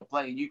still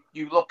playing,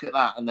 you look at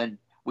that and then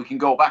we can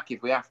go back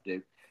if we have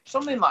to.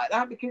 Something like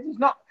that, because it's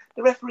not.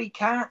 The referee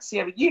can't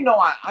see everything.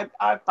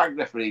 I've bagged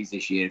referees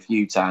this year a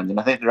few times, and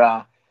I think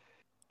the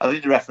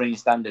refereeing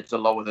standards are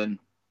lower than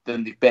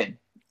they've been.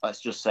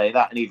 Let's just say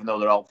that, and even though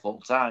they're all full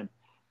time,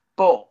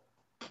 but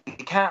they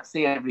can't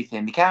see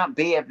everything. They can't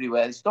be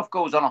everywhere. Stuff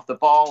goes on off the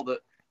ball that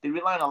they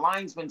rely on a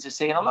linesman to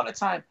see. And a lot of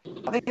time,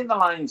 I think the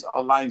lines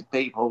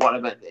people,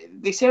 whatever,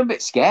 they seem a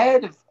bit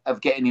scared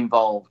of getting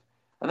involved.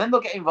 And then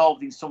they'll get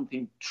involved in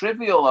something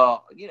trivial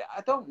or,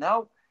 I don't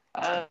know.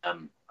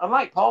 And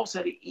like Paul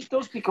said, he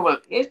is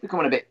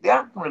becoming a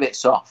bit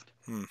soft.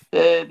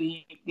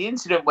 The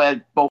incident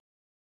where both,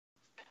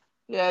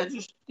 I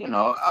just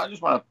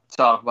want to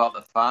talk about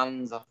the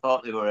fans. I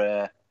thought they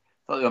were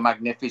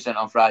magnificent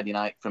on Friday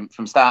night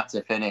from start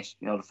to finish.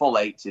 The full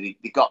 80,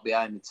 they got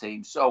behind the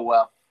team so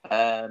well.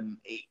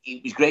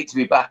 It was great to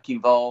be back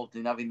involved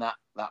and having that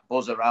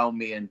buzz around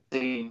me and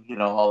seeing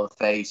all the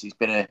faces.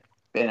 It's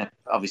been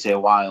obviously a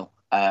while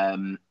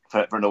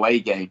for an away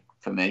game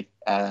for me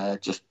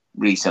just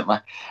recently.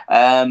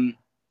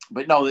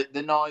 But no,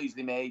 the noise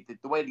they made,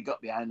 the way they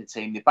got behind the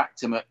team, they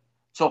backed them at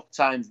tough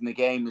times in the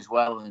game as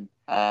well. And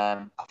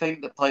I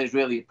think the players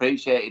really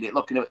appreciated it.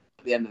 Looking at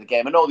the end of the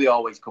game, I know they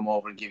always come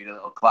over and give you a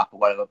little clap or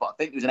whatever, but I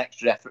think there was an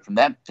extra effort from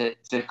them to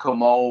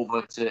come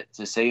over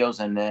to see us.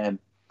 And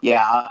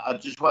I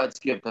just wanted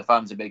to give the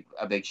fans a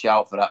big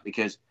shout for that,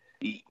 because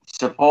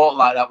support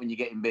like that when you're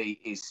getting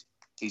beat is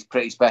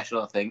pretty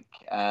special, I think.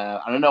 And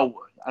I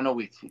know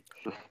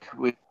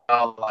we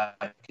all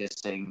like to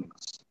sing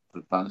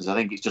for fans. I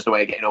think it's just a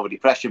way of getting over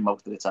depression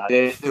most of the time.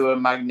 They were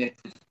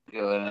magnificent.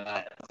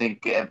 I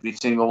think every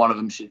single one of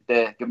them should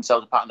give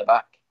themselves a pat on the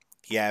back.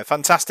 Yeah,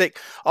 fantastic.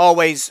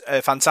 Always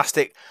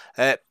fantastic.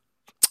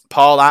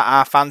 Paul,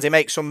 our fans, they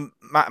make some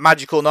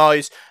magical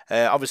noise.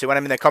 Obviously, when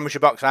I'm in the commentary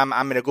box,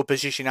 I'm in a good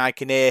position. I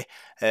can hear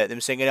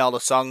them singing all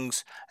the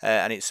songs,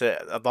 and it's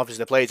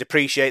obviously the players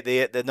appreciate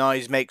the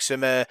noise, makes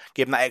them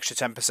give them that extra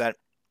 10%.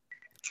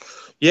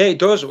 Yeah, it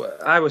does.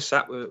 I was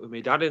sat with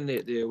my dad in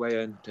the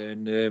away end,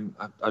 and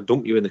I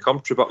dumped you in the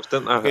commentary box,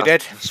 didn't I? You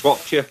did. I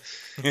swapped you.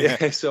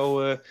 Yeah.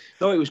 So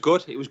no, it was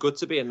good. It was good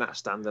to be in that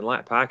stand. And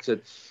like Park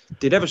said,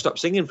 they never stopped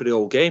singing for the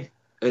whole game,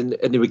 and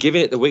they were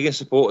giving it the Wigan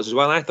supporters as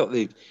well. I thought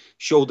they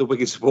showed the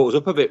Wigan supporters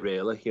up a bit,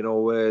 really.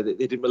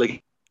 They didn't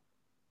really.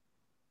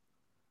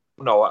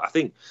 No, I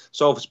think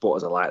Salford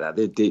supporters are like that.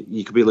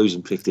 You could be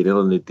losing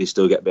 50-0 and they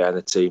still get behind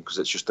the team because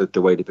it's just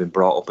the way they've been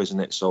brought up, isn't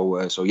it? So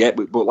yeah,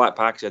 but like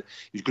Park said,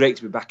 it was great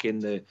to be back in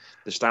the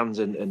stands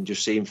and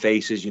just seeing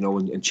faces,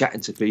 and chatting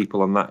to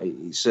people and that.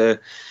 It's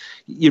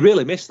you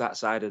really miss that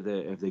side of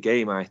the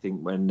game, I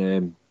think,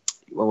 when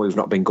we've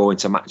not been going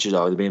to matches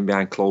or they've been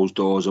behind closed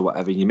doors or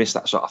whatever. You miss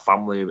that sort of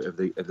family of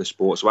the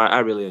sport. So I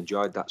really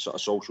enjoyed that sort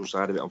of social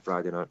side of it on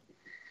Friday night.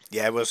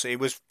 Yeah, it was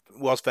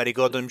very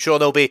good. I'm sure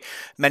there'll be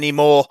many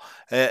more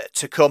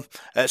to come.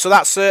 So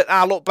that's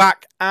our look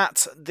back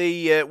at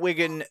the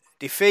Wigan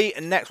defeat.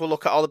 And next we'll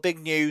look at all the big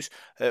news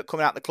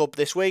coming out of the club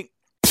this week.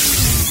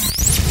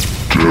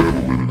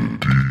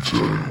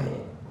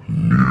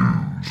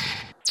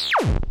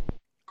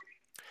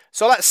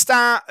 So let's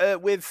start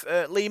with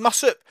Lee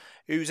Mossop,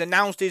 who's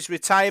announced his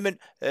retirement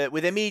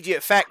with immediate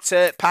effect,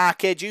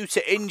 Parker, due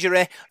to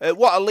injury.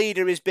 What a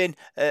leader he's been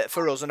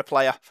for us and a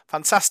player.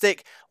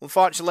 Fantastic.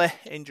 Unfortunately,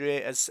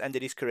 injury has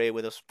ended his career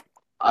with us.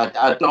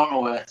 I don't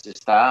know where to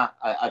start.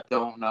 I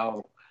don't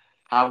know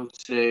how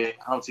to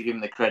give him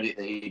the credit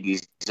that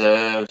he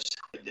deserves.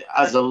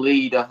 As a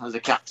leader, as a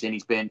captain,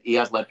 he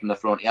has led from the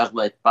front. He has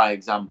led by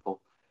example.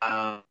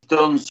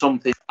 Done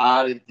something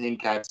I didn't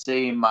think I'd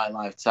see in my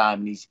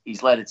lifetime.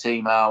 He's led a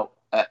team out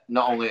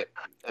not only at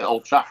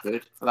Old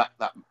Trafford for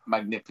that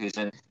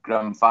magnificent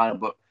grand final,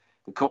 but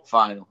the cup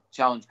final,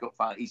 Challenge Cup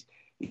final. He's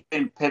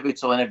been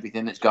pivotal in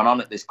everything that's gone on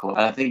at this club.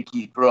 And I think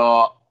he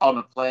brought on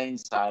a playing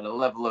side a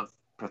level of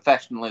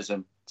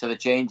professionalism to the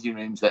changing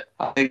rooms that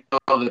I think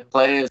other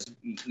players,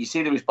 you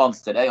see the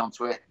response today on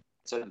Twitter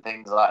and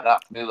things like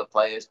that from other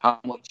players, how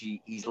much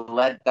he's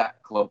led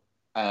that club.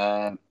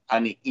 And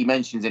he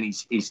mentions in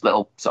his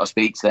little sort of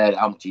speech there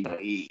how much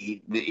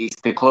he's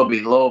the club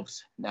he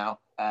loves now.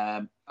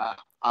 I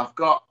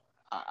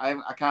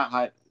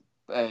can't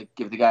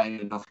give the guy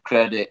enough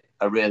credit.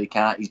 I really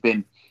can't.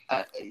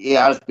 He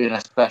has been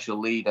a special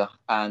leader,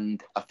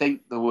 and I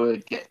think the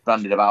word gets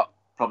branded about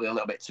probably a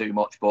little bit too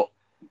much, but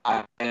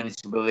I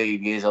honestly believe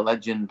he is a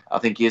legend. I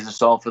think he is a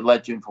Salford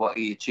legend for what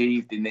he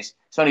achieved in this.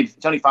 It's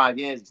only 5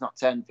 years. It's not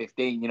 10,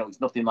 15. It's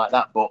nothing like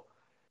that. But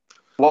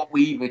what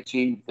we've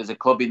achieved as a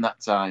club in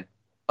that time,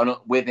 and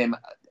with him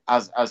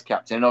as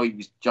captain, I know he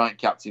was joint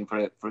captain for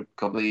a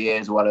couple of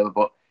years or whatever,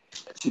 but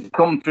to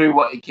come through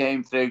what he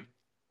came through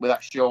with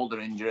that shoulder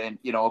injury, and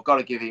I've got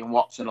to give Ian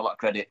Watson a lot of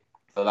credit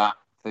for that,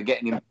 for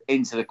getting him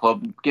into the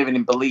club, and giving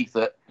him belief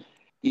that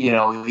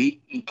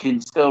he can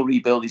still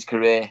rebuild his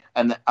career.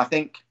 And I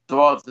think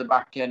towards the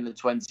back end of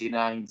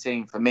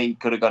 2019, for me, he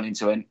could have gone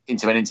into an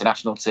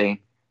international team.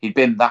 He'd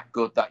been that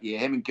good that year.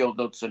 Him and Gil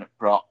Dudson at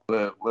prop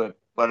were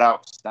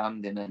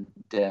outstanding, and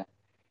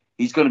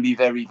he's going to be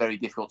very, very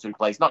difficult to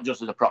replace. Not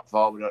just as a prop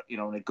forward,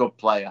 and a good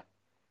player,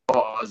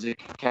 but as a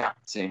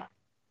captain.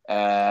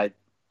 I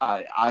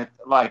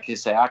like I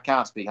say, I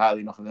can't speak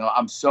highly enough of him.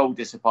 I'm so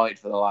disappointed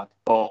for the lad,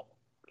 but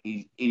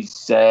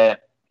he's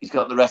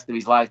got the rest of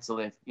his life to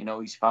live.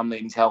 His family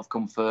and his health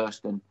come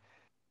first, and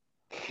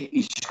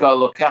he's just got to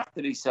look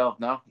after himself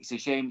now. It's a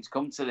shame it's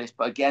come to this,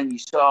 but again, you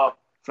saw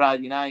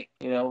Friday night.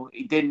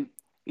 He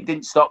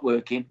didn't stop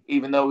working,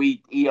 even though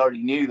he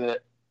already knew that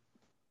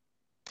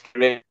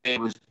it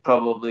was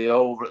probably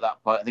over at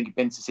that point. I think he'd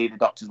been to see the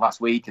doctors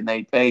last week, and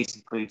they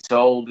basically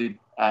told him.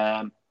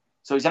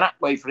 So it's an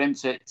apt way for him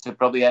to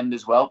probably end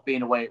as well,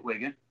 being away at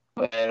Wigan,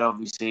 where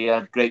obviously he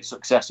had great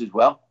success as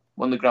well.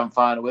 Won the grand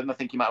final with him. I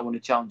think he might have won a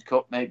Challenge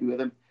Cup maybe with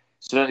him.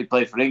 Certainly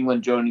played for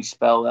England during his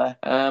spell there.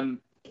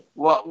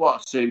 What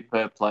a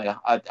superb player.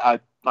 I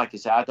like I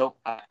said, I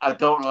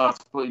don't know how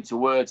to put into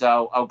words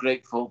how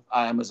grateful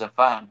I am as a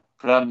fan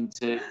for having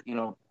to,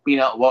 being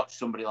able to watch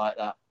somebody like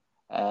that.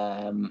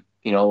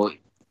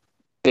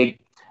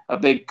 A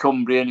big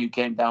Cumbrian who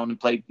came down and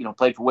played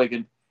for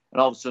Wigan,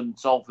 and all of a sudden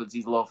Salford's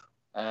his love,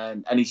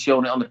 and he's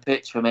shown it on the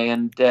pitch for me,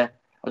 and I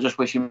just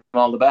wish him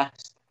all the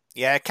best.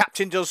 Yeah,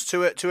 captain does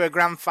to a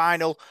grand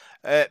final.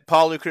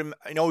 Paul, who can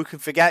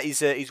forget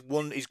he's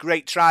won his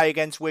great try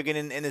against Wigan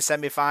in the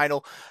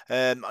semi-final.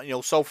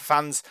 Salford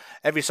fans,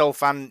 every Salford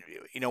fan,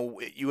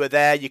 you were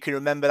there. You can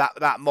remember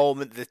that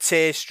moment, the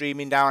tears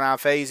streaming down our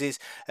faces.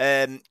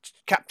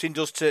 Captain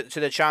does to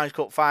the Challenge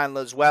Cup final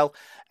as well.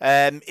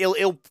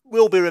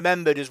 Will be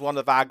remembered as one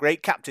of our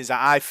great captains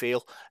that I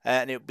feel,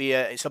 and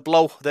it's a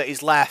blow that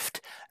he's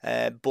left.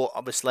 But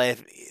obviously,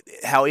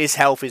 his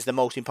health is the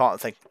most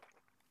important thing.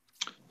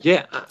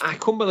 Yeah, I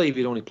couldn't believe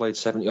he'd only played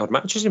 70-odd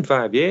matches in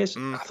 5 years.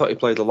 I thought he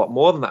played a lot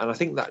more than that, and I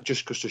think that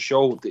just goes to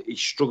show that he's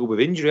struggled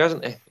with injury,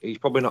 hasn't he? He's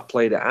probably not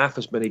played at half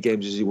as many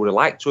games as he would have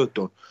liked to have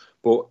done.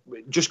 But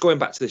just going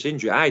back to this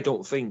injury, I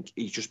don't think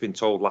he's just been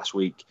told last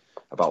week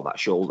about that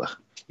shoulder.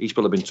 He's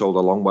probably been told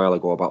a long while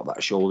ago about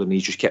that shoulder, and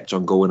he's just kept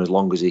on going as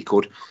long as he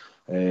could.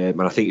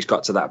 And I think he's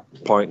got to that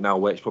point now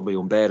where it's probably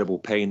unbearable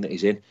pain that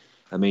he's in.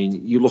 I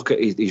mean, you look at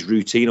his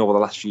routine over the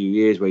last few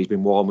years where he's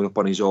been warming up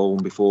on his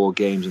own before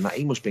games and that,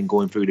 he must have been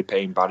going through the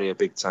pain barrier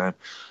big time.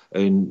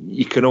 And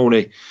you can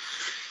only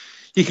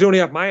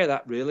admire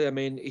that, really. I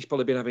mean, he's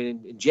probably been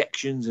having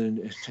injections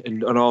and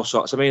all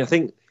sorts. I mean, I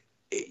think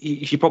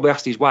if you probably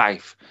asked his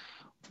wife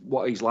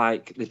what he's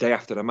like the day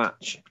after a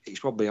match,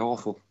 it's probably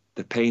awful.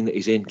 The pain that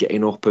he's in,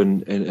 getting up,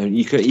 and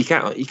you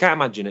can't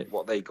imagine it,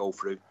 what they go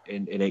through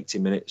in 80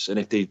 minutes. And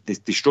if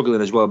they're struggling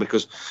as well,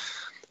 because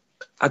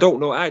I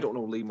don't know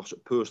Lee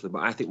Mossop personally,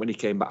 but I think when he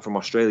came back from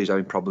Australia, he's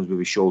having problems with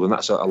his shoulder, and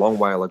that's a long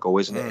while ago,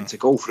 isn't it? And to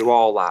go through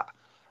all that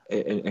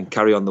and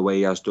carry on the way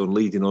he has done,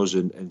 leading us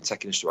and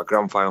taking us to a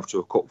grand final, to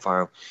a cup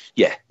final,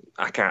 yeah,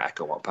 I can't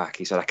echo what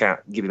Parky said. I can't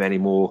give him any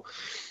more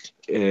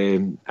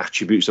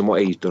attributes than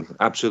what he's done.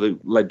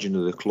 Absolute legend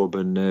of the club,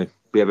 and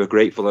be ever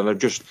grateful. And I'm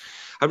just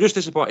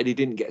disappointed he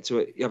didn't get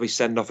to have his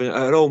send-off at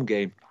a home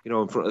game,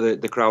 in front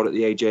of the crowd at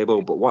the AJ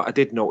Bowl. But what I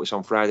did notice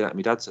on Friday night,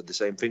 my dad said the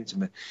same thing to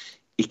me.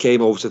 He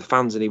came over to the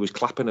fans and he was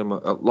clapping them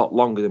a lot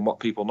longer than what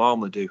people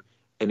normally do.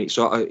 And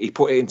he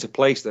put it into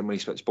place then when he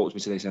spoke to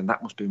me today, saying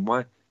that must have been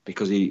why,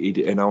 because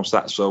he announced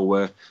that.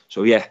 So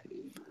yeah,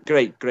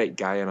 great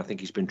guy, and I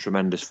think he's been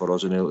tremendous for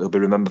us, and he'll be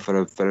remembered for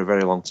a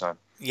very long time.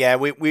 Yeah,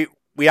 we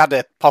had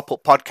a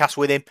pop-up podcast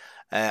with him.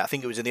 I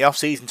think it was in the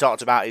off-season,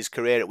 talked about his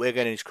career at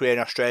Wigan and his career in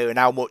Australia and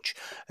how much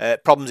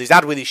problems he's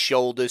had with his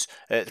shoulders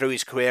through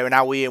his career, and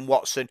how Ian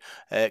Watson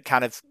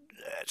kind of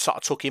sort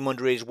of took him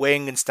under his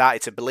wing and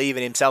started to believe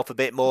in himself a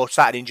bit more,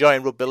 started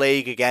enjoying rugby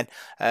league again,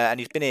 and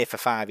he's been here for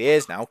 5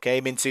 years now.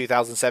 Came in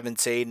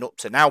 2017 up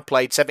to now,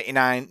 played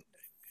 79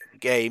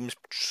 games,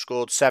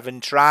 scored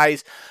 7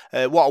 tries.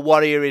 What a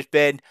warrior he's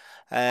been.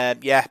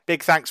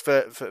 Big thanks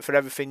for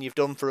everything you've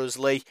done for us,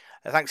 Lee.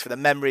 Thanks for the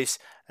memories,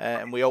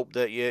 and we hope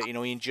that you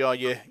enjoy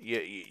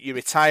your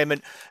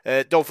retirement.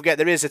 Don't forget,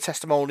 there is a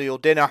testimonial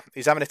dinner.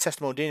 He's having a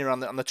testimonial dinner on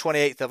the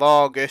 28th of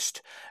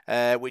August,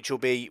 which will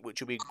be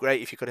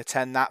great if you could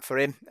attend that for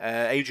him.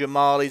 Adrian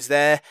Marley's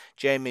there,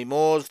 Jamie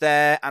Moore's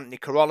there, Anthony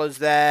Corolla's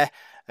there.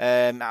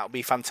 That'll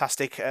be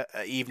fantastic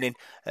evening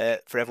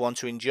for everyone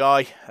to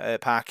enjoy.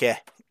 Parker.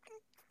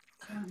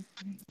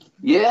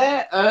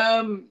 Yeah,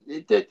 do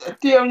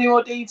you have any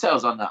more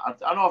details on that?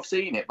 I know I've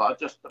seen it,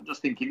 but I'm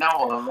just thinking now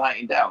while I'm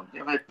writing down.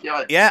 I've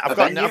got get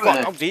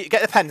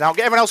the pen now.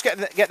 Get everyone else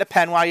get the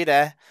pen while you're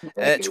there.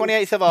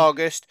 28th of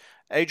August,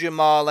 Adrian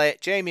Marley,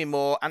 Jamie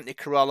Moore, Anthony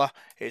Corolla.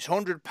 It's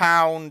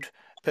 £100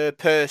 per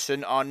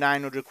person or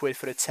 £900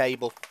 for a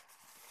table.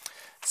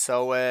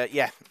 So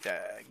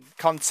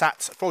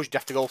contact. I suppose you'd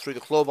have to go through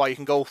the club, or you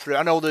can go through.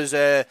 I know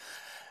there's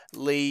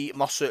Lee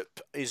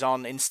Mossop is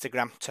on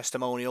Instagram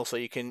testimonial, so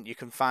you can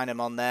find him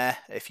on there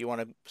if you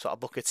want to sort of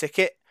book a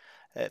ticket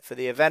for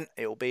the event.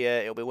 It'll be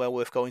well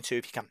worth going to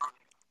if you can.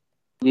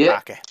 Yeah,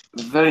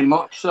 very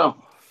much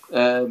so.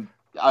 I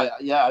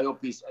hope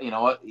he's.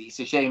 It's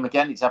a shame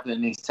again. It's happening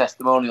in his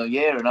testimonial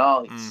year and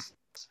all.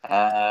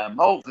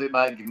 Hopefully, it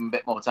might give him a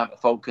bit more time to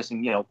focus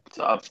and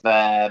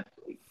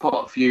put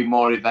a few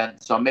more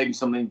events on, maybe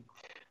something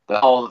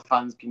that all the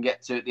fans can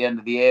get to at the end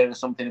of the year, or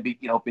something to be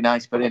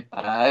nice for him.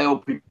 I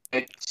hope he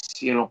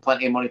gets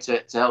plenty of money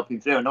to help him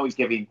through. I know he's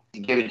giving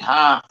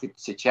half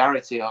to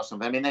charity or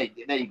something. I mean,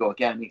 there you go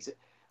again. It's a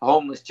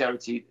homeless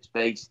charity that's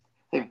based,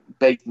 I think,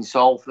 based in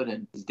Salford,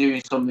 and he's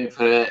doing something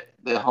for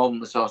the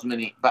homeless or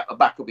something. Back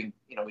up in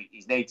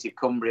his native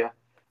Cumbria.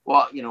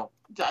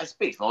 That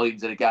speaks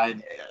volumes of the guy.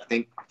 I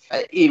think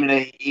even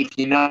if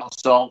you're not a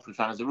Salford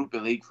fan, as a rugby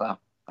league fan,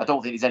 I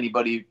don't think there's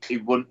anybody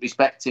who wouldn't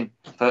respect him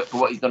for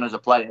what he's done as a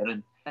player.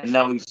 And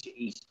now he's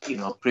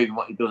proving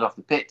what he does off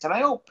the pitch. And I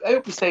hope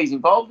he stays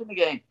involved in the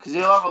game, because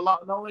he'll have a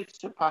lot of knowledge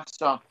to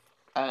pass on.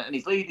 And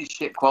his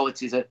leadership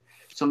qualities are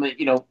something,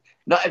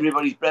 not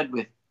everybody's bred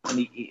with. And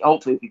he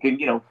hopefully he can,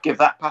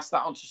 pass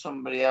that on to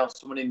somebody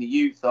else, someone in the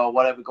youth or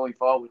whatever going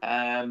forward.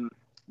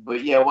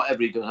 But yeah,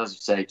 whatever he does,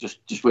 as I say,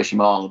 just wish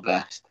him all the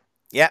best.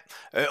 Yeah.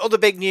 Other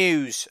big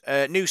news,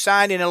 new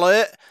signing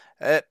alert.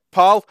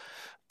 Paul,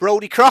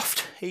 Brodie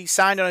Croft, he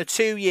signed on a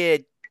 2-year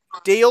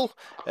deal.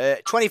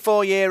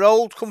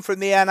 24-year-old, come from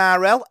the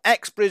NRL,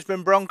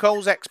 ex-Brisbane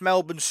Broncos,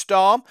 ex-Melbourne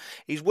Storm.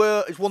 He's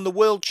won the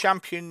World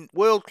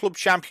Club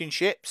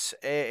Championships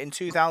in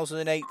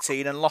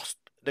 2018 and lost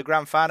the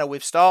grand final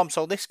with Storm.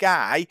 So this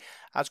guy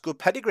has good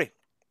pedigree.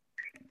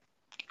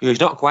 He's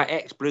not quite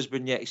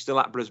ex-Brisbane yet. He's still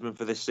at Brisbane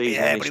for this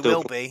season. Yeah, but he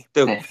will be.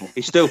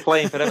 He's still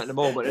playing for them at the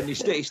moment, and he's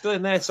still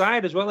in their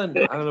side as well. And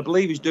I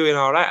believe he's doing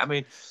all right. I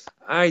mean,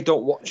 I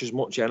don't watch as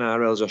much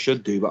NRL as I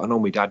should do, but I know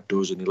my dad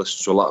does, and he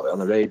listens to a lot of it on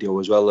the radio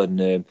as well.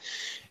 And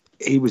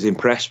he was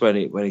impressed when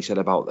he said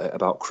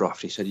about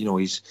Croft. He said,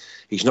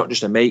 he's not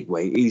just a make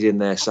weight; he's in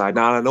their side.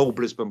 Now I know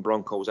Brisbane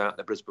Broncos aren't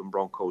the Brisbane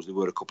Broncos they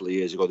were a couple of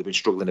years ago. They've been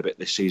struggling a bit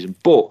this season.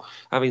 But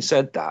having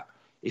said that,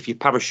 if you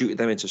parachuted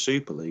them into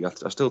Super League,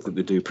 I still think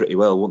they'd do pretty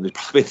well, wouldn't they?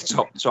 Probably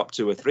the top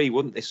 2 or 3,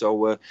 wouldn't they?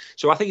 So I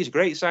think it's a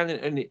great signing,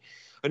 and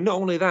not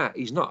only that,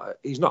 he's not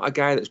a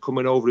guy that's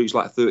coming over who's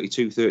like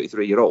 32,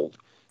 33-year-old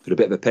for a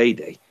bit of a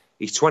payday.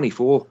 He's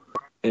 24,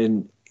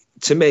 and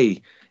to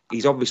me,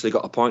 he's obviously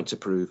got a point to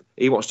prove.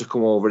 He wants to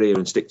come over here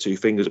and stick 2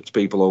 fingers up to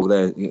people over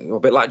there, a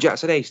bit like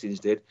Jackson Hastings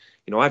did.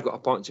 I've got a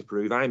point to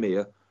prove. I'm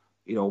here.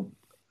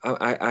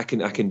 I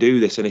can do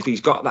this, and if he's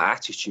got that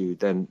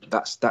attitude, then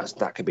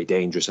that could be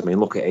dangerous. I mean,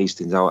 look at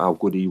Hastings, how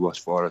good he was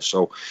for us.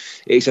 So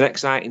it's an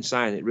exciting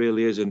sign, it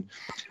really is, and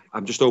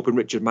I'm just hoping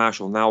Richard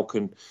Marshall now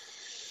can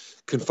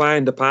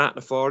find a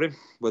partner for him.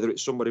 Whether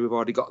it's somebody we've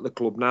already got at the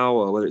club now,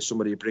 or whether it's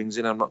somebody he brings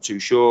in, I'm not too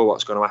sure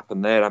what's going to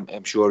happen there.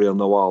 I'm sure he'll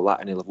know all that,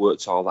 and he'll have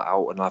worked all that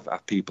out and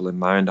have people in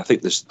mind. I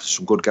think there's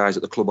some good guys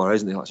at the club,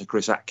 isn't there? Like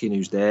Chris Atkin,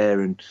 who's there,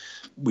 and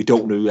we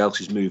don't know who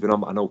else is moving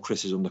on. I know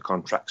Chris is under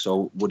contract,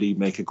 so would he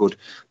make a good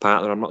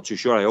partner? I'm not too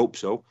sure. I hope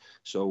so.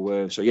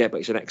 So yeah, but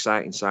it's an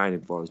exciting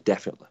signing for us,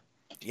 definitely.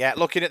 Yeah,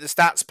 looking at the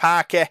stats,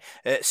 Parker,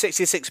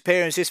 66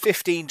 appearances,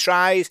 15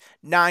 tries,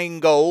 9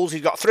 goals.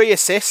 He's got 3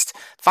 assists,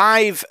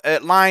 5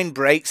 line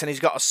breaks, and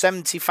he's got a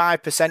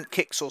 75%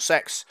 kick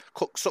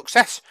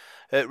success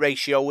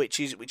ratio, which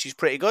is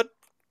pretty good.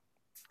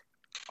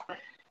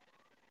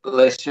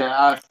 Listen,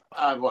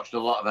 I've watched a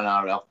lot of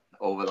NRL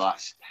over the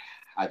last,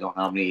 I don't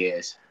know how many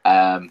years.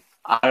 I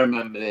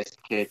remember this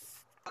kid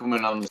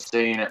coming on the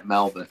scene at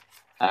Melbourne,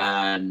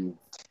 and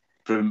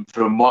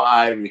from what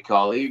I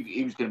recall,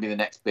 he was going to be the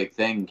next big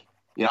thing.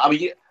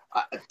 I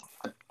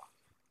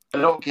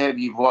don't care if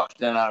you've watched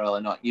NRL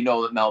or not. You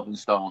know that Melbourne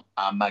Storm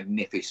are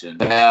magnificent.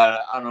 They are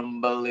an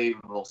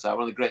unbelievable side,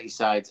 one of the greatest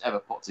sides ever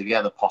put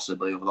together,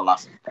 possibly over the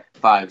last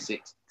 5,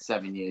 6,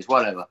 7 years,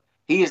 whatever.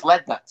 He has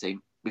led that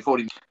team before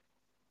he.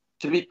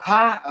 To be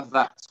part of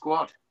that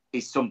squad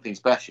is something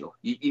special.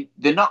 You're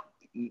not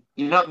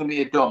going to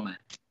be a dummy.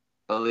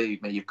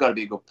 Believe me, you've got to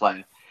be a good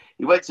player.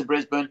 He went to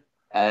Brisbane.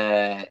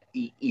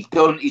 He's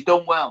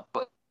done well,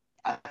 but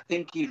I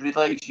think his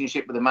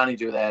relationship with the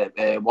manager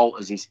there,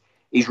 Walters,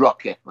 is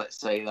rocky. Let's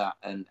say that,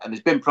 and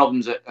there's been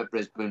problems at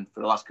Brisbane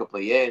for the last couple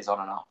of years, on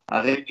and off.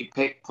 I think he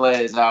pick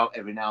players out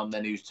every now and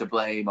then who's to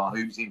blame or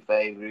who's in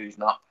favour, who's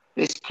not.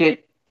 This kid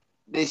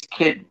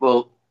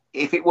will,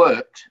 if it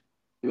works,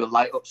 he will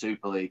light up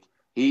Super League.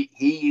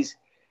 He's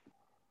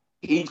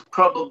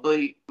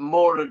probably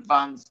more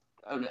advanced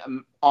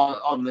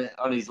on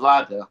his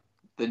ladder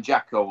than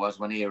Jacko was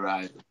when he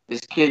arrived.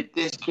 This kid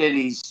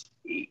he's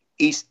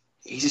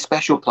a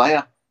special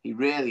player. He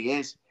really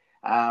is.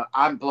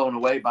 I'm blown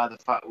away by the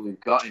fact that we've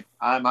got him.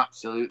 I'm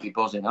absolutely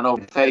buzzing. I know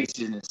the face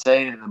isn't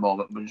saying it at the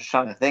moment, but I'm just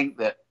trying to think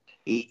that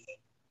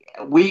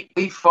we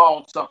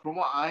fought off, from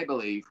what I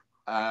believe,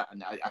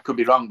 and I could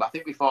be wrong, but I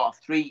think we fought off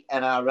 3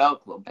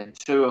 NRL clubs and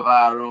 2 of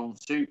our own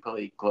Super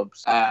League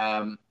clubs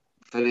for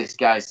this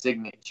guy's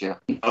signature.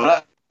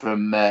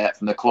 From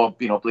the club,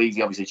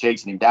 Bleasy obviously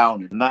chasing him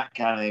down, and that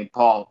kind of thing.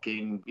 Paul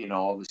King,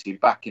 obviously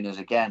backing us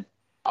again.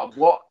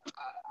 What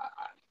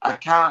a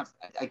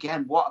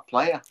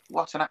player!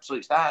 What an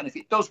absolute star! And if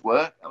it does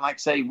work, and like I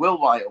say,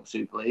 we'll light up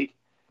Super League,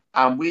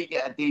 and we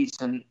get a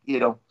decent,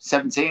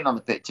 17 on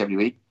the pitch every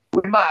week,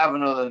 we might have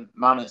another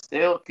Man of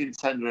Steel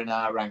contender in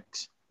our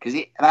ranks, because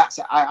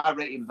I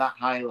rate him that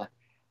highly.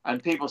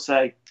 And people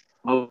say,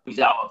 "Oh, he's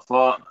out of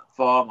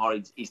form, or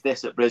he's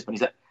this at Brisbane."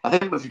 I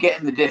think we're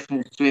forgetting the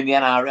difference between the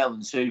NRL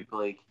and Super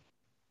League.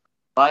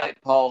 Like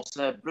Paul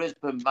said,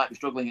 Brisbane might be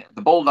struggling.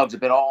 The Bulldogs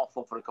have been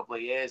awful for a couple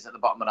of years at the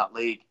bottom of that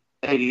league.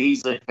 They'd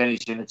easily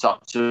finish in the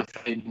top 2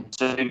 in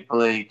Super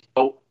League.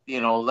 But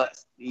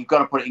you've got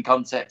to put it in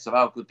context of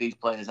how good these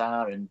players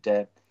are. And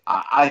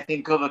I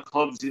think other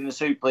clubs in the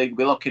Super League will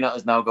be looking at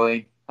us now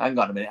going, hang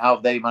on a minute, how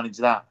have they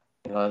managed that?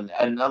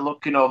 And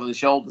looking over the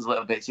shoulders a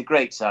little bit. It's a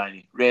great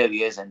signing,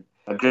 really is, and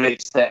a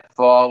great step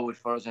forward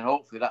for us. And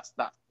hopefully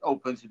that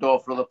opens the door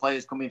for other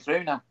players coming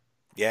through now.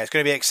 Yeah, it's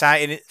going to be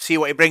exciting to see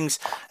what he brings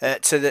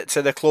to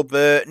the club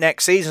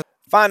next season.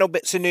 Final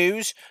bits of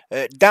news.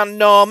 Dan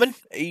Norman,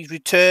 he's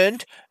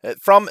returned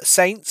from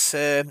Saints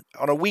on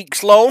a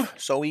week's loan,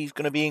 so he's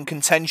going to be in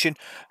contention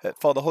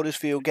for the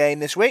Huddersfield game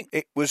this week.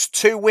 It was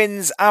 2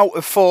 wins out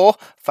of 4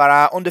 for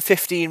our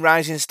under-15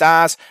 Rising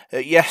Stars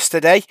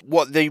yesterday.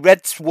 The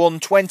Reds won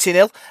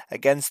 20-0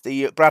 against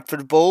the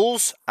Bradford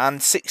Bulls and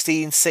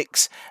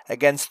 16-6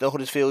 against the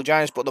Huddersfield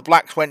Giants, but the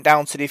Blacks went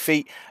down to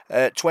defeat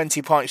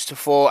 20 points to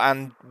 4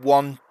 and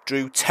one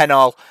drew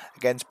 10-all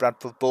against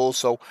Bradford Bulls.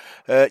 So,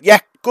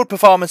 good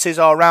performances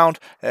all round.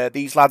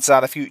 These lads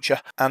are the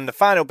future. And the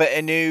final bit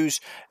of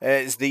news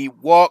is the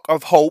Walk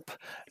of Hope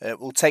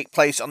will take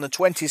place on the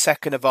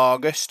 22nd of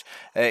August.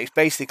 It's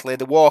basically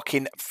the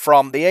walking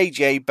from the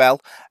AJ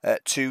Bell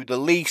to the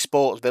Lee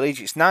Sports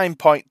Village. It's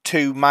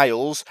 9.2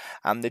 miles,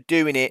 and they're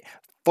doing it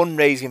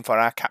fundraising for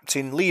our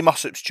captain Lee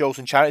Mossop's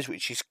chosen charities,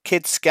 which is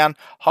Kids Scan,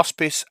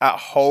 Hospice at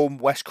Home,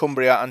 West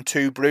Cumbria and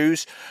Two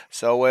Brews.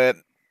 So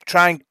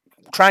try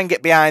and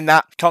get behind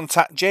that.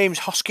 Contact James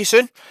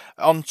Hoskison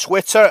on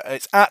Twitter.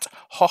 It's at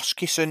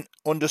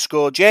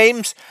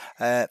Hoskison_James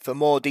for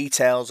more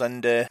details,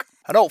 and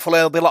hopefully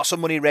there'll be lots of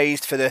money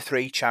raised for the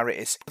 3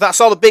 charities.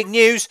 That's all the big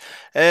news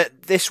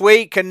this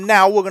week, and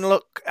now we're going to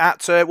look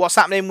at what's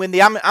happening with the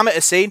amateur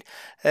scene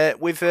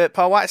with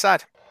Paul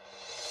Whiteside.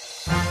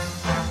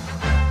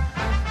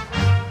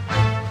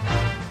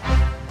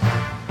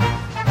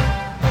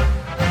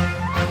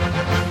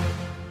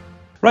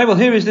 Right, well,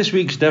 here is this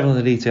week's Devil in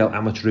the Detail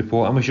amateur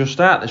report, and we shall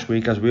start this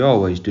week, as we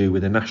always do,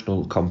 with the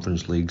National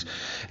Conference Leagues.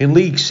 In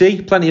League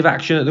C, plenty of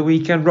action at the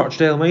weekend.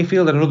 Rochdale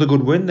Mayfield had another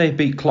good win. They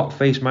beat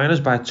Clockface Miners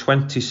by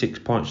 26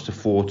 points to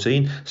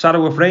 14.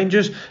 Saddleworth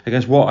Rangers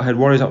against Waterhead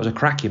Warriors, that was a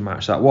cracking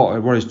match. That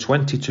Waterhead Warriors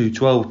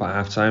 22-12 at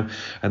half-time,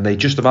 and they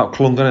just about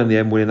clung on in the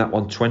end, winning that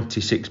one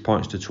 26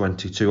 points to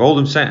 22.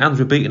 Oldham St Anne's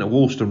were beaten at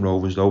Woolston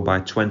Rovers, though,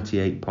 by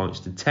 28 points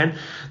to 10.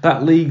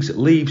 That leaves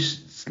League C,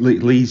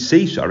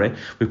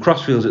 with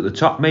Crossfields at the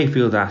top.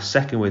 Mayfield are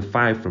second with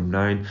 5 from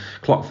 9.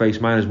 Clockface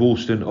Miners,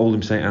 Woolston,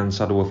 Oldham St Anne's,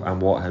 Saddleworth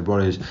and Waterhead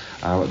Warriors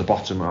are at the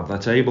bottom of the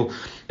table.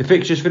 The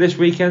fixtures for this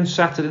weekend: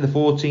 Saturday the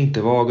 14th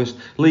of August,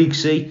 League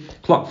C,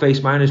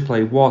 Clockface Miners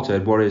play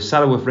Waterhead Warriors,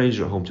 Saddleworth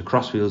Rangers at home to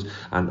Crossfields,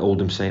 and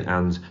Oldham St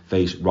Anne's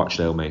face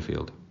Rochdale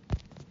Mayfield.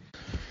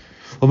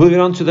 Well,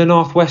 moving on to the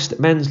North West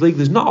Men's League,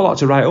 there's not a lot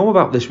to write home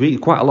about this week.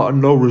 Quite a lot of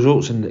no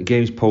results and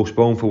games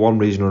postponed for one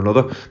reason or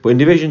another. But in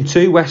Division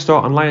 2, West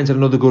Orton Lions had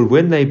another good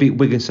win. They beat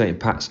Wigan St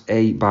Pat's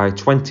A by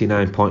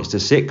 29 points to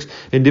 6.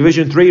 In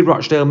Division 3,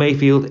 Rochdale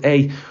Mayfield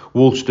A,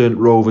 Woolston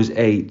Rovers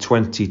A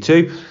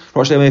 22.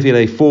 Rochdale Mayfield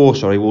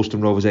A4,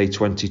 Woolston Rovers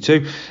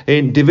A22.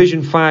 In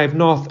Division 5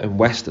 North and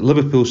West,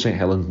 Liverpool St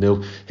Helens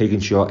 0,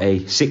 Higginshaw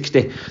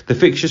A60. The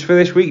fixtures for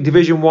this week: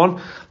 Division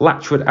 1,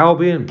 Latchford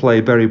Albion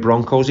play Bury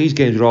Broncos. These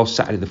games are all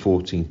Saturday the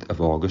 14th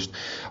of August.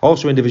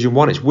 Also in Division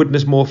 1, it's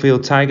Widnes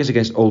Moorfield Tigers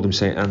against Oldham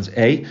St Anne's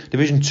A.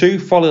 Division 2,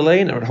 Folly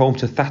Lane are at home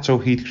to Thatto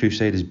Heath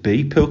Crusaders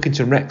B.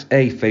 Pilkington Rex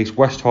A face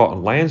West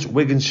Horton Lions.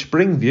 Wigan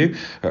Springview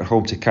are at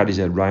home to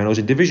Cadishead Rhinos.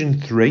 In Division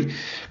 3,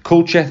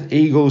 Culcheth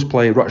Eagles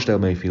play Rochdale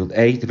Mayfield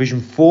A.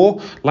 Division 4,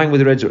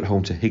 Langwith Reds are at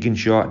home to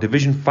Higginshaw.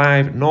 Division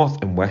 5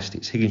 North and West,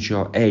 it's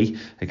Higginshaw A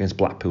against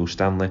Blackpool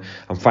Stanley.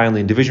 And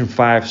finally in Division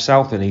 5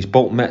 South and East,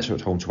 Bolton Mets are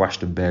at home to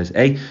Ashton Bears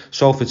A.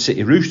 Salford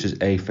City Roosters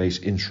A face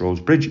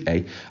Introse Bridge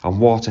A, and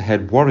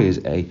Waterhead Warriors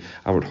A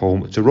are at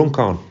home to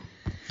Runcorn.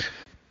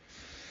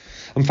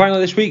 And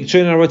finally this week,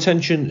 turning our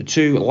attention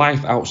to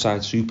life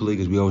outside Super League,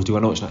 as we always do.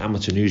 I know it's not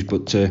amateur news,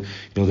 but the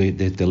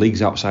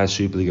leagues outside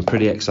Super League are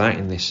pretty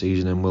exciting this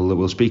season, and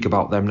we'll speak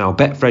about them now.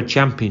 Betfred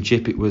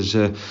Championship, it was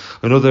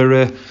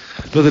another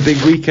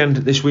big weekend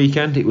this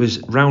weekend. It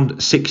was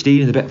round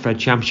 16 in the Betfred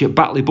Championship.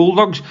 Batley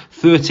Bulldogs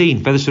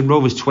 13, Featherstone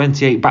Rovers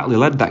 28. Batley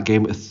led that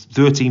game at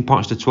 13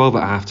 points to 12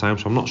 at half time,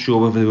 so I'm not sure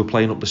whether they were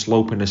playing up the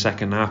slope in the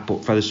second half,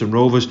 but Featherstone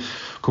Rovers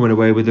coming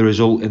away with the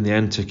result in the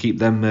end to keep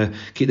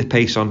the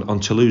pace on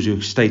Toulouse,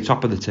 who stay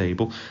top of the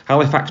table.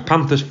 Halifax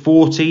Panthers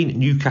 14,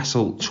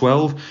 Newcastle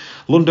 12.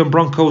 London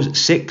Broncos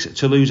 6,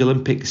 Toulouse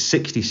Olympic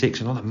 66.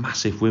 Another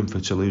massive win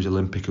for Toulouse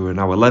Olympic, who are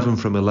now 11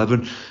 from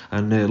 11,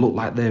 and look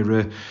like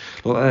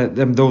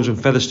those in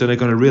Featherstone are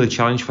going to really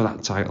challenge for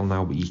that title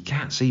now. But you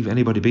can't see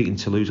anybody beating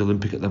Toulouse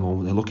Olympic at the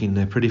moment. They're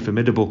looking pretty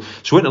formidable.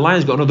 Swinton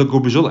Lions got another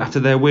good result after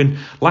their win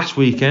last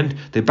weekend.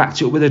 They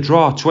backed it up with a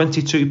draw,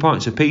 22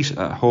 points apiece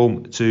at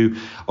home to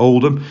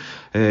Oldham.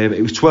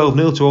 It was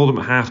 12-0 to Oldham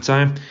at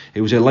half-time.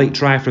 It was a late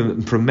try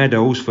from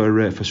Meadows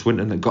for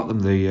Swinton that got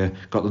them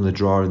the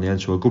draw in the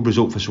end. So a good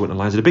result for Swinton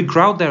Lions. And a big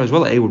crowd there as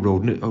well at Hayward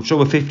Road. It's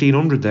over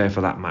 1,500 there for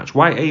that match.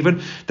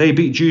 Whitehaven, they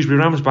beat Dewsbury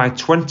Rams by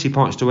 20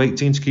 points to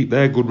 18 to keep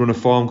their good run of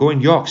form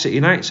going. York City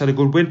Knights had a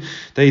good win.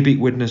 They beat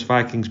Widnes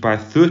Vikings by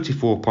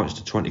 34 points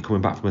to 20,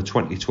 coming back from a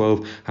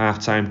 2012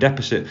 half-time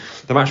deficit.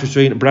 The match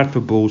between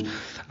Bradford Bulls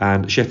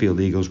and Sheffield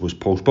Eagles was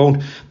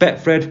postponed.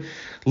 Betfred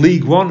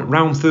League 1,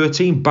 round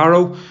 13,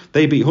 Barrow,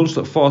 they beat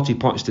Hunslet 40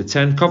 points to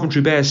 10.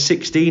 Coventry Bears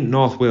 16,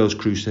 North Wales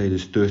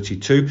Crusaders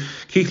 32.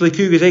 Keighley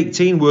Cougars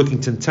 18,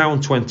 Workington Town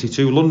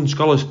 22. London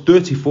Scholars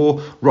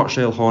 34,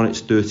 Rochdale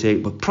Hornets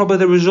 38. But probably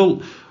the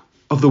result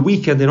of the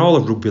weekend in all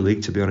of Rugby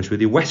League, to be honest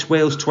with you, West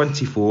Wales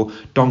 24,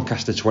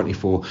 Doncaster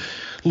 24.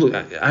 Look,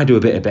 I do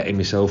a bit of betting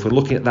myself, and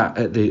looking at that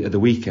at the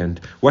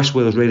weekend, West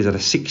Wales Raiders had a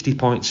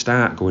 60-point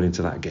start going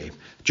into that game.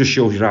 Just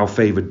shows you how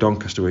favoured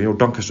Doncaster were. You know,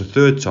 Doncaster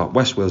third top,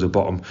 West Wales are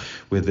bottom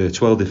with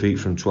 12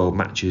 defeats from 12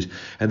 matches,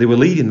 and they were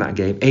leading that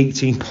game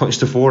 18 points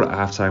to 4 at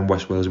half-time,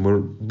 West Wales, and were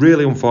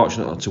really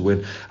unfortunate not to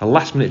win. A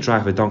last-minute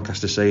try for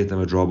Doncaster saved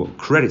them a draw, but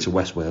credit to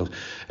West Wales,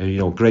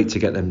 and great to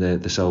get them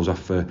themselves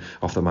off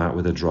the mark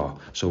with a draw.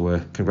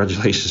 So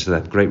congratulations to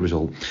them, great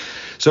result.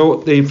 So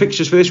the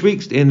fixtures for this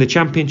week in the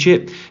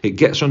Championship, it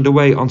gets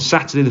underway on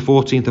Saturday the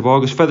 14th of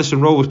August. Featherstone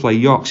Rovers play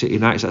York City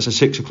Knights, that's a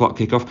 6 o'clock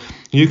kickoff.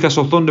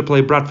 Newcastle Thunder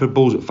play Bradford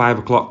Bulls at 5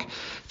 o'clock.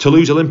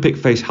 Toulouse Olympic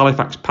face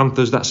Halifax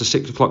Panthers, that's a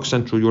 6 o'clock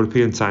Central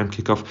European time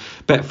kickoff.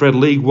 Betfred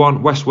League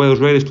 1, West Wales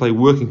Raiders play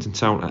Workington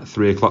Town at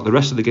 3 o'clock. The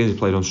rest of the games are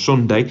played on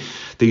Sunday.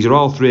 These are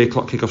all 3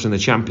 o'clock kickoffs in the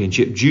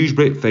Championship.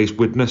 Dewsbury face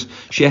Widnes,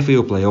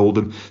 Sheffield play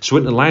Oldham,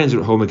 Swinton Lions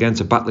are at home again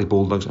to Batley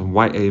Bulldogs, and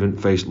Whitehaven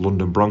face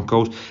London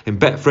Broncos. In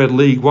Betfred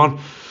League 1,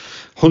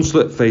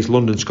 Hunslet face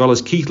London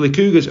Scholars, Keighley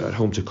Cougars are at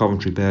home to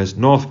Coventry Bears,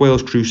 North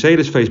Wales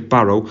Crusaders face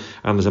Barrow,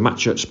 and there's a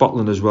match at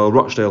Scotland as well,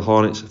 Rochdale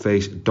Hornets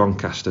face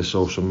Doncaster.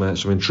 So some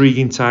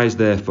intriguing ties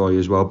there for you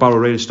as well. Barrow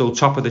Raiders still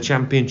top of the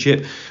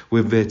Championship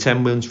with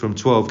 10 wins from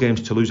 12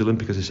 games. Toulouse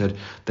Olympic, as I said,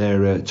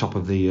 they're top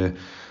of the...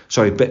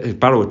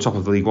 Barrow are top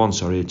of the League 1,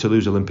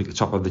 Toulouse Olympic at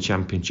top of the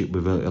Championship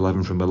with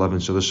 11 from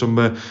 11. So there's some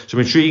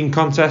intriguing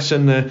contests,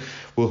 and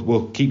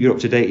we'll keep you up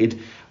to date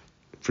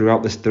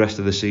throughout the rest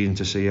of the season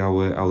to see how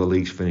the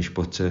leagues finish.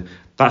 But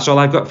that's all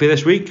I've got for you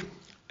this week.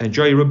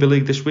 Enjoy your rugby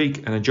league this week,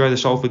 and enjoy the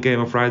Salford game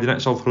on Friday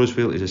night. Salford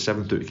Huddersfield is a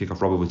 7:30 kickoff.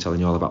 Rob will be telling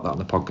you all about that on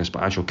the podcast,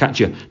 but I shall catch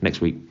you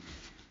next week.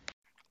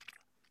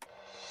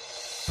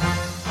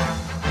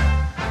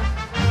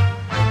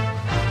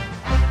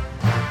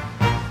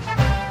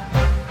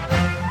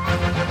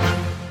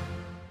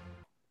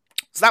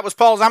 So that was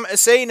Paul's amateur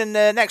scene, and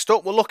next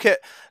up we'll look at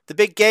the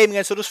big game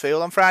against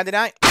Huddersfield on Friday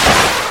night.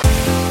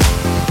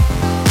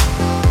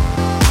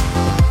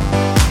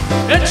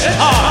 It's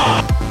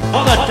time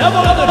for the Devil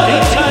of the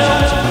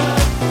Details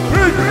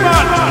Big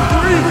Match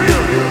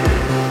Review.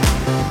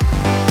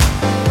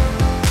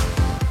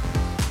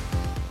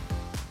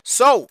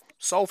 So,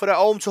 Salford at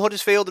home to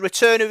Huddersfield, the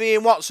return of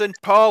Ian Watson.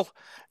 Paul,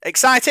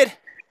 excited?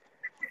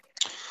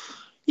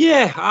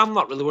 Yeah, I'm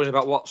not really worried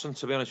about Watson,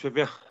 to be honest with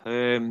you.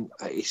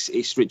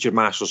 It's Richard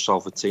Marshall's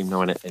Salford team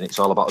now, and it's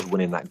all about us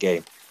winning that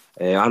game.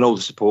 I know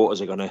the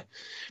supporters are going to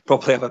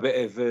probably have a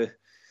bit of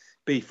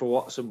beef for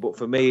Watson, but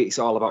for me, it's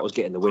all about us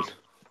getting the win.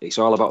 It's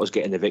all about us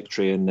getting the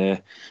victory, and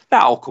that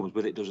all comes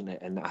with it, doesn't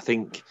it? And I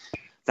think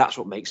that's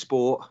what makes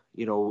sport.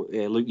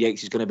 Luke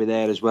Yates is going to be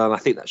there as well, and I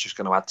think that's just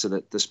going to add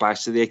to the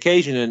spice to the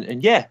occasion.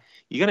 And yeah,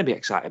 you're going to be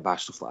excited by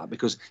stuff like that,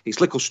 because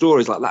it's little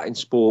stories like that in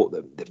sport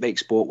that make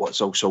sport what's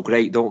so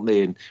great, don't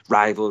they? And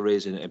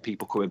rivalries and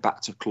people coming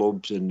back to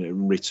clubs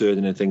and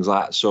returning and things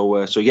like that.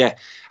 So yeah,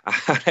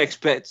 I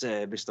expect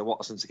Mr.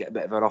 Watson to get a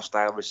bit of a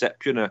hostile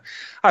reception.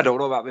 I don't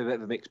know, about a bit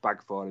of a mixed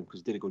bag for him, because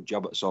he did a good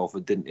job at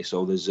Salford, didn't he?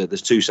 So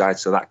there's two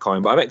sides to that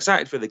coin. But I'm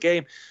excited for the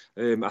game.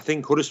 I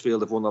think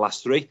Huddersfield have won the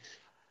last 3,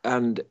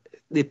 and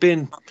they've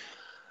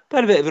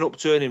had a bit of an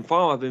upturn in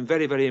form. I've been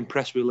very, very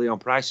impressed with Leon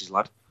Price's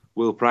lad.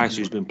 Will Price,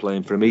 who's been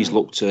playing for him, he's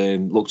looked a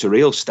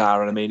real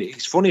star. And I mean,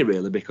 it's funny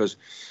really, because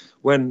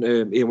when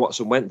Ian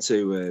Watson went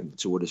to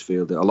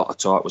Huddersfield, a lot of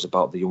talk was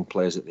about the young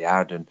players that they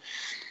had, and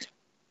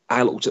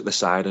I looked at the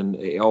side, and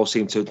it all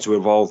seemed to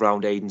revolve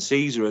around Aidan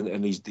Caesar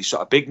and these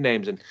sort of big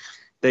names, and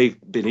they've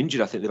been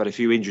injured. I think they've had a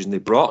few injuries, and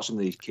they've brought some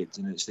of these kids,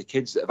 and it's the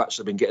kids that have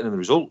actually been getting them the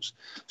results.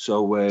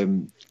 So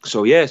I'm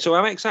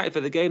excited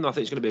for the game. I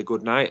think it's going to be a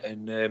good night,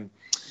 and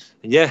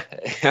yeah,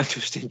 I'm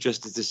just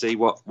interested to see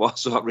what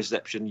sort of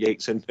reception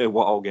Yates and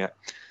what I'll get.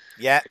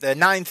 Yeah, they're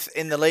 9th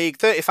in the league,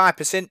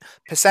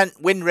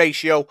 35% win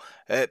ratio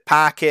at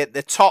Parkett,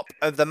 the top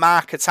of the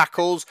marker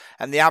tackles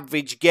and the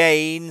average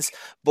gains,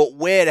 but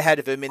we're ahead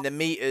of them in the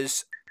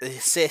metres, the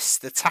assists,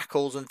 the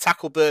tackles and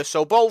tackle bursts.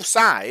 So both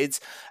sides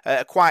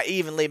are quite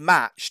evenly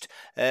matched,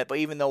 but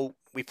even though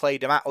we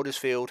played them at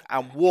Huddersfield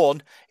and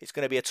won, it's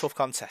going to be a tough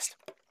contest.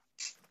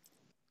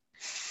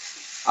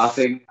 I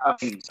think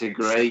it's a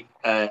great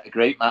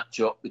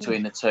matchup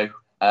between the two.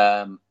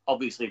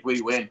 Obviously, if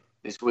we win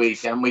this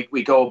week and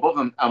we go above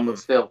them, and we'll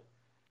still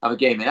have a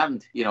game in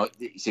hand,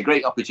 it's a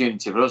great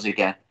opportunity for us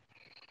again.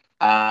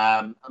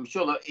 I'm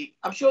sure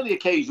the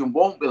occasion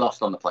won't be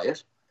lost on the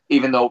players,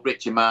 even though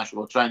Richie Marshall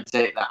will try and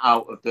take that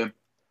out of them.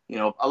 You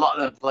know, a lot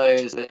of the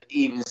players that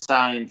even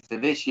signed for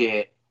this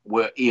year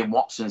were Ian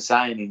Watson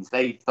signings.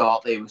 They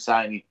thought they were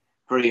signing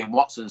for Ian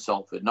Watson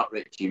Salford, not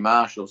Richie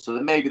Marshall. So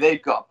then maybe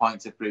they've got a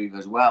point to prove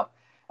as well.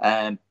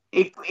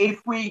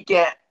 If we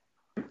get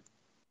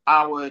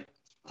our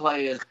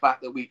players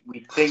back that we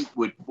think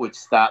would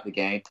start the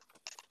game,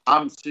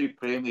 I'm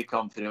supremely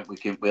confident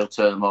we'll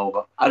turn them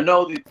over. I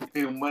know they've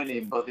been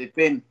winning, but they've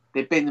been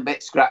a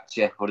bit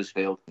scratchy,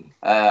 Huddersfield.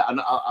 And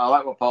I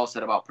like what Paul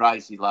said about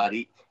Price, lad.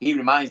 He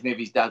reminds me of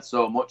his dad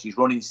so much. His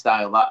running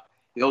style, that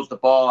he holds the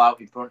ball out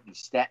in front of his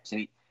steps,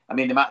 and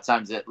the amount of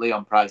times that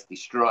Leon Price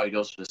destroyed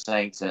us for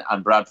Saints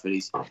and Bradford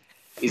is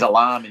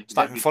alarming. It's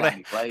not even funny.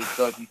 He plays.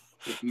 So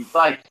if he's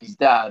like his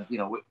dad,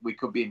 we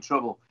could be in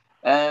trouble.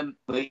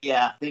 But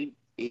yeah, I think.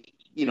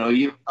 Like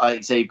you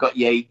say, you've got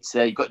Yates,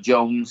 you've got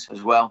Jones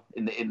as well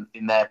in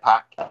their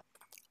pack.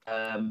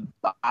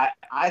 But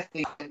I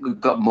think we've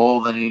got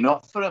more than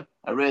enough for them.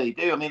 I really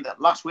do. I mean,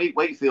 last week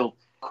Wakefield,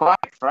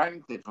 quite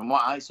frankly, from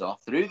what I saw,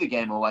 threw the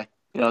game away.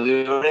 They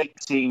were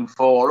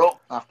 18-4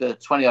 up after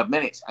 20 odd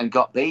minutes and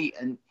got beat,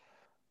 and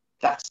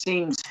that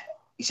seems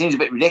a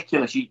bit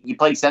ridiculous. You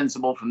play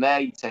sensible from there.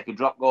 You take a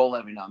drop goal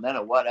every now and then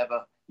or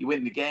whatever. You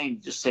win the game, you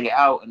just see it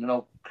out. And I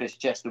know Chris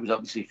Chester was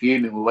obviously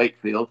fuming with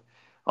Wakefield,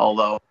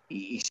 although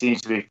he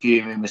seems to be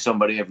fuming with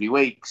somebody every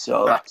week.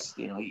 So that's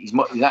he's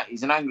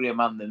an angrier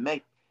man than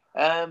me.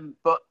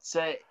 But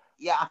I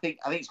think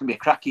it's going to be a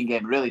cracking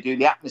game. I really do.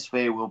 The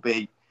atmosphere will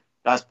be,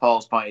 as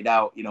Paul's pointed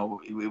out,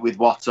 with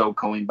Watto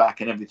coming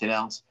back and everything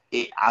else.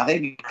 I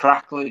think it's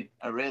crackling.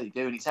 I really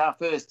do. And it's our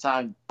first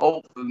time.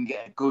 Hopefully, we can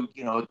get a good,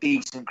 a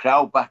decent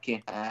crowd back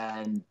in.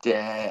 And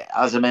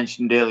as I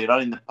mentioned earlier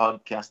on in the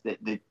podcast,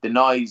 the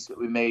noise that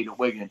we made at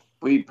Wigan,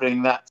 we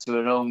bring that to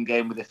our own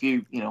game with a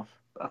few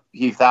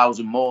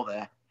thousand more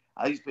there.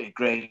 I think it's been a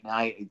great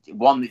night,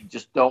 one that you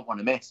just don't want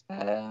to miss.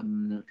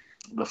 Under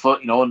the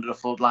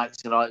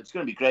floodlights, it's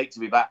going to be great to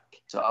be back,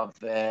 sort of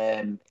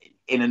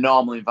in a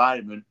normal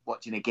environment,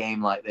 watching a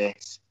game like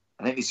this.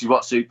 I think this is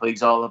what Super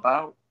League's all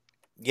about.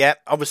 Yeah,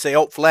 obviously,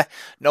 hopefully,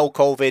 no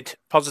COVID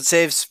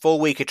positives, full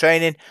week of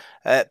training.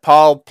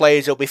 Paul,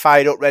 players will be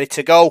fired up, ready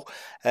to go.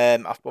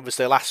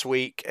 Obviously, last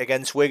week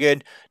against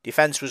Wigan,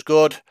 defence was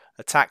good,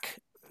 attack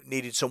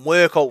needed some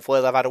work.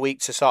 Hopefully, they've had a week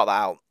to sort that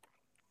out.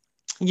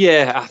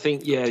 Yeah, I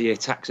think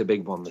attack's a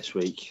big one this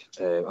week.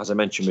 As I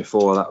mentioned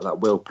before, that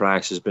Will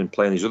Price has been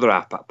playing his other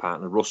half-back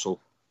partner, Russell.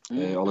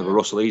 Oliver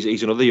Russell,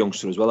 he's another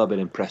youngster as well I've been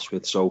impressed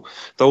with. So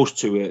those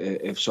two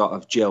have sort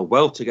of gelled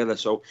well together.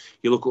 So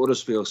you look at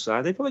Huddersfield's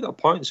side, they've probably got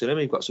points in them.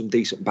 They've got some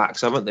decent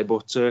backs, haven't they?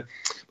 But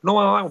no,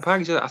 I like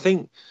what I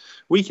think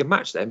we can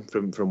match them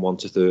from 1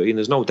 to 13.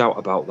 There's no doubt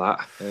about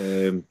that.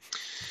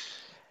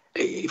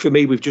 For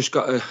me, we've just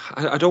got to...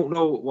 I don't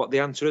know what the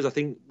answer is. I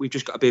think we've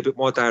just got to be a bit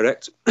more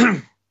direct.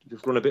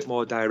 Just run a bit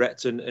more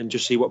direct and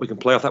just see what we can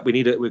play off that. We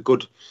need a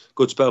good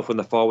spell from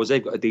the forwards.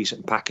 They've got a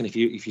decent pack, and if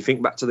you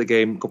think back to the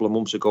game a couple of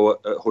months ago at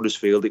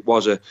Huddersfield, it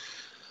was a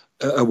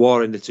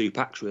war in the two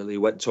packs. Really,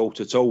 went toe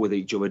to toe with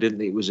each other, didn't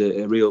they? It was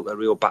a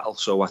real battle.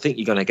 So I think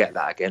you're going to get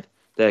that again.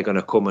 They're going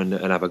to come and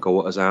have a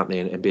go at us, aren't they?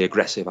 And be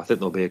aggressive. I think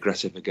they'll be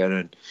aggressive again,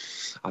 and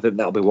I think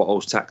that'll be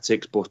Watto's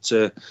tactics. But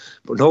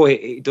no,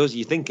 it does.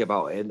 You think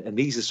about it, and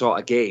these are sort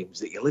of games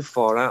that you live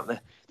for, aren't they?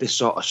 This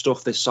sort of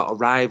stuff, this sort of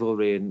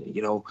rivalry, and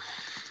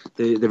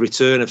the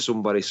return of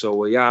somebody.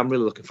 So yeah, I'm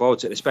really looking forward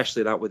to it,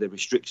 especially that with the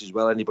restrictions as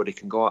well. Anybody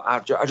can go. I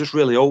just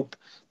really hope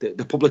that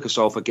the public of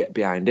Salford get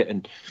behind it,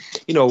 and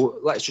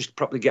let's just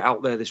probably get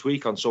out there this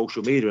week on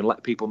social media and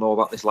let people know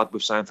about this lad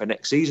we've signed for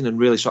next season, and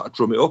really sort of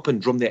drum it up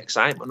and drum the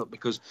excitement up,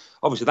 because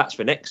obviously that's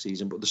for next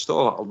season, but there's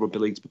still a lot of rugby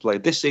league to be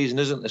played this season,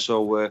 isn't there?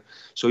 So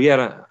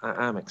yeah,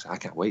 I'm excited. I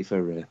can't wait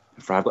for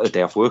Friday. I've got a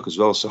day off work as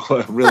well, so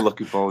I'm really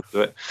looking forward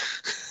to it.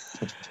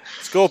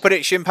 Score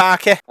prediction,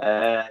 Parker.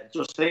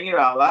 Just thinking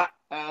about that.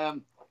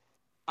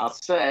 I'll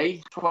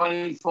say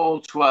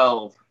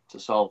 24-12 to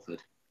Salford.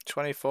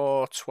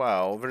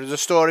 24-12. There's a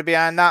story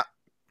behind that.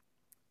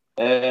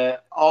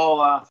 All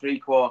our three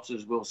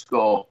quarters will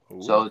score.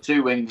 Ooh. So the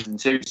two wings and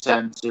two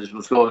centres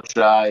will score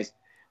tries.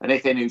 And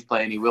if who's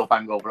playing, he will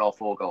bang over all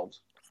 4 goals.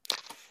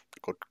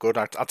 Good.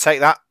 I'll take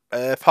that.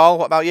 Paul,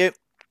 what about you?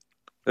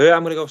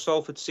 I'm going to go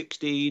Salford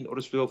 16,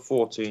 Huddersfield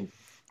 14.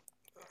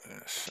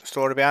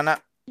 Story behind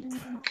that?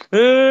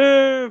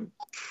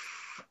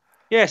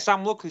 Yeah,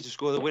 Sam Luckley to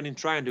score the winning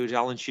try and do his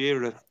Alan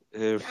Shearer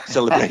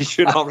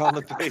celebration all around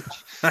the pitch.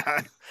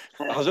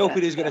 I was hoping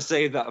he was going to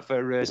save that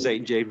for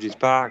St James's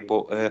Park,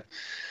 but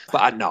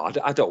I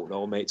don't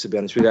know, mate. To be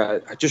honest with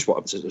you, I just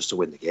want him to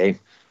win the game.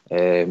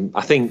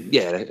 I think,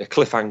 a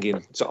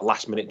cliffhanging sort of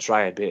last minute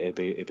try it'd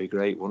be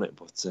great, wouldn't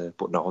it?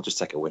 But no, I'll just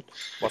take a win.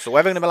 What's the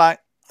weather going to be like?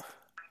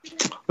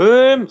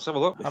 Let's have a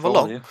look. Have a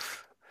look.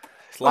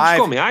 It's live. Just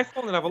go on my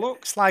iPhone and have a look.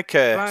 It's like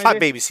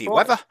BBC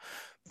weather.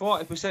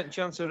 40%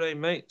 chance of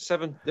rain, mate.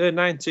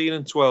 19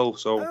 and 12,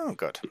 so Oh,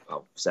 good.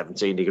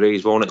 17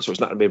 degrees, won't it? So it's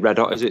not going to be red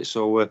hot, is it?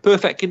 So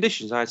perfect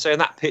conditions, I'd say.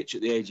 And that pitch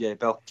at the AJ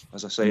Bell,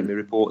 as I say in my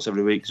reports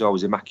every week, is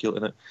always immaculate,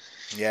 isn't it?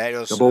 Yeah, it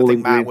does. The I bowling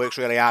think Mark green. works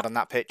really hard on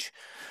that pitch.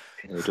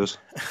 Yeah, it does.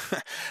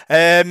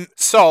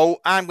 So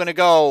I'm going to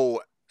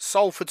go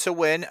Salford to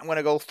win. I'm going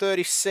to go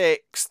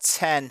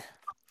 36-10.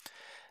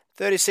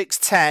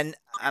 36-10,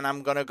 and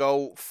I'm going to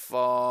go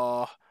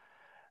for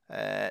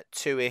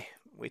Tui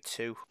with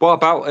 2. What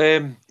about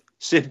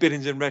Sid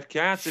Binnings and red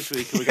cards this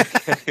week? We're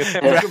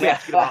going to be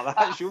asking about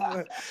that, shouldn't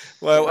we?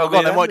 Well, I go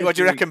on then. mean, What do you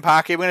this reckon,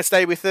 Parky? We're going to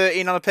stay with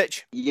 13 on the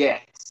pitch?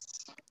 Yes,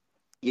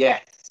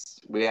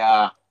 we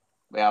are.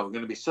 We're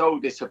going to be so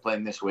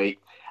disciplined this week.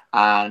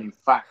 And in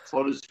fact,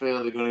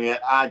 Huddersfield are going to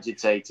get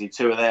agitated.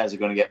 2 of theirs are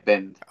going to get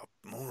binned.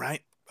 All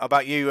right. How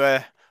about you,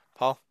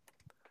 Paul?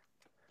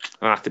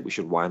 I think we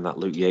should wind that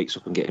Luke Yates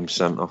up and get him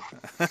sent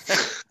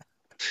off.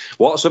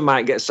 Watson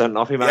might get sent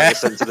off. He might get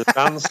sent to the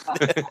stands.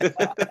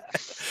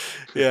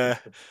 Yeah.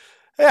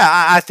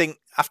 I think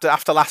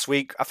after last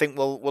week, I think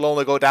we'll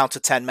only go down to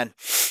 10 men.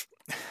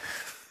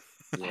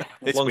 Yeah.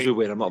 As long as we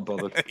win, I'm not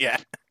bothered. Yeah.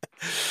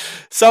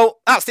 So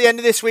that's the end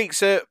of this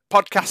week's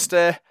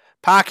podcast.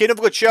 Parky,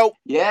 another good show.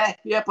 Yeah,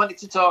 plenty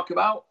to talk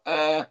about.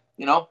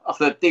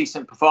 After a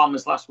decent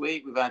performance last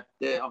week, we've had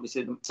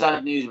obviously the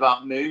sad news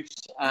about Moose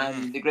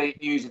and the great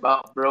news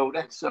about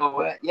Broder. So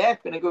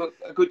it's been a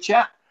good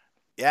chat.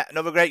 Yeah,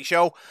 another great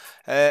show.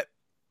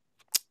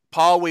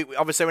 Paul, we're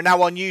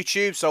now on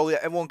YouTube, so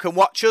everyone can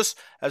watch us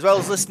as well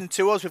as listening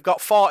to us. We've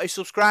got 40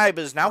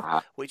 subscribers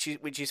now, which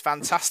is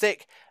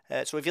fantastic.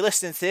 So if you're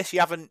listening to this, you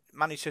haven't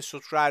managed to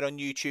subscribe on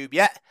YouTube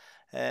yet,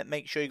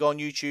 make sure you go on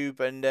YouTube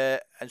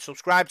and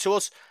subscribe to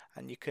us,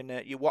 and you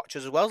can you watch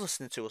us as well as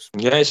listening to us.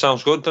 Yeah, it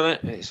sounds good,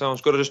 doesn't it? It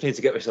sounds good. I just need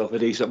to get myself a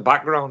decent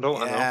background,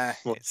 don't I?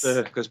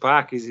 Because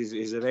Park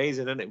is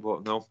amazing, isn't it?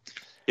 But no,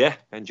 yeah,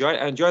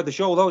 enjoyed the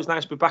show though. It's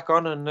nice to be back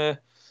on, and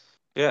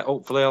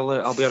hopefully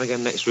I'll be on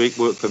again next week,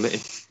 work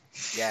permitting.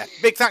 Yeah,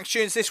 big thanks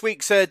to this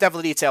week's Devil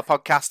in the Detail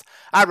podcast.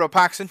 I'm Rob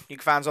Parkinson. You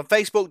can find us on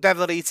Facebook,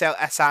 Devil in the Detail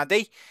SRD.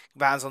 You can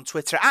find us on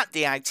Twitter at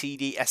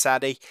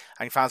DITDSRD. And you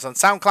can find us on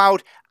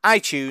SoundCloud,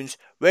 iTunes,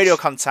 Radio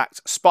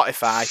Contact,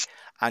 Spotify,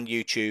 and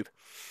YouTube.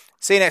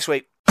 See you next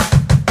week.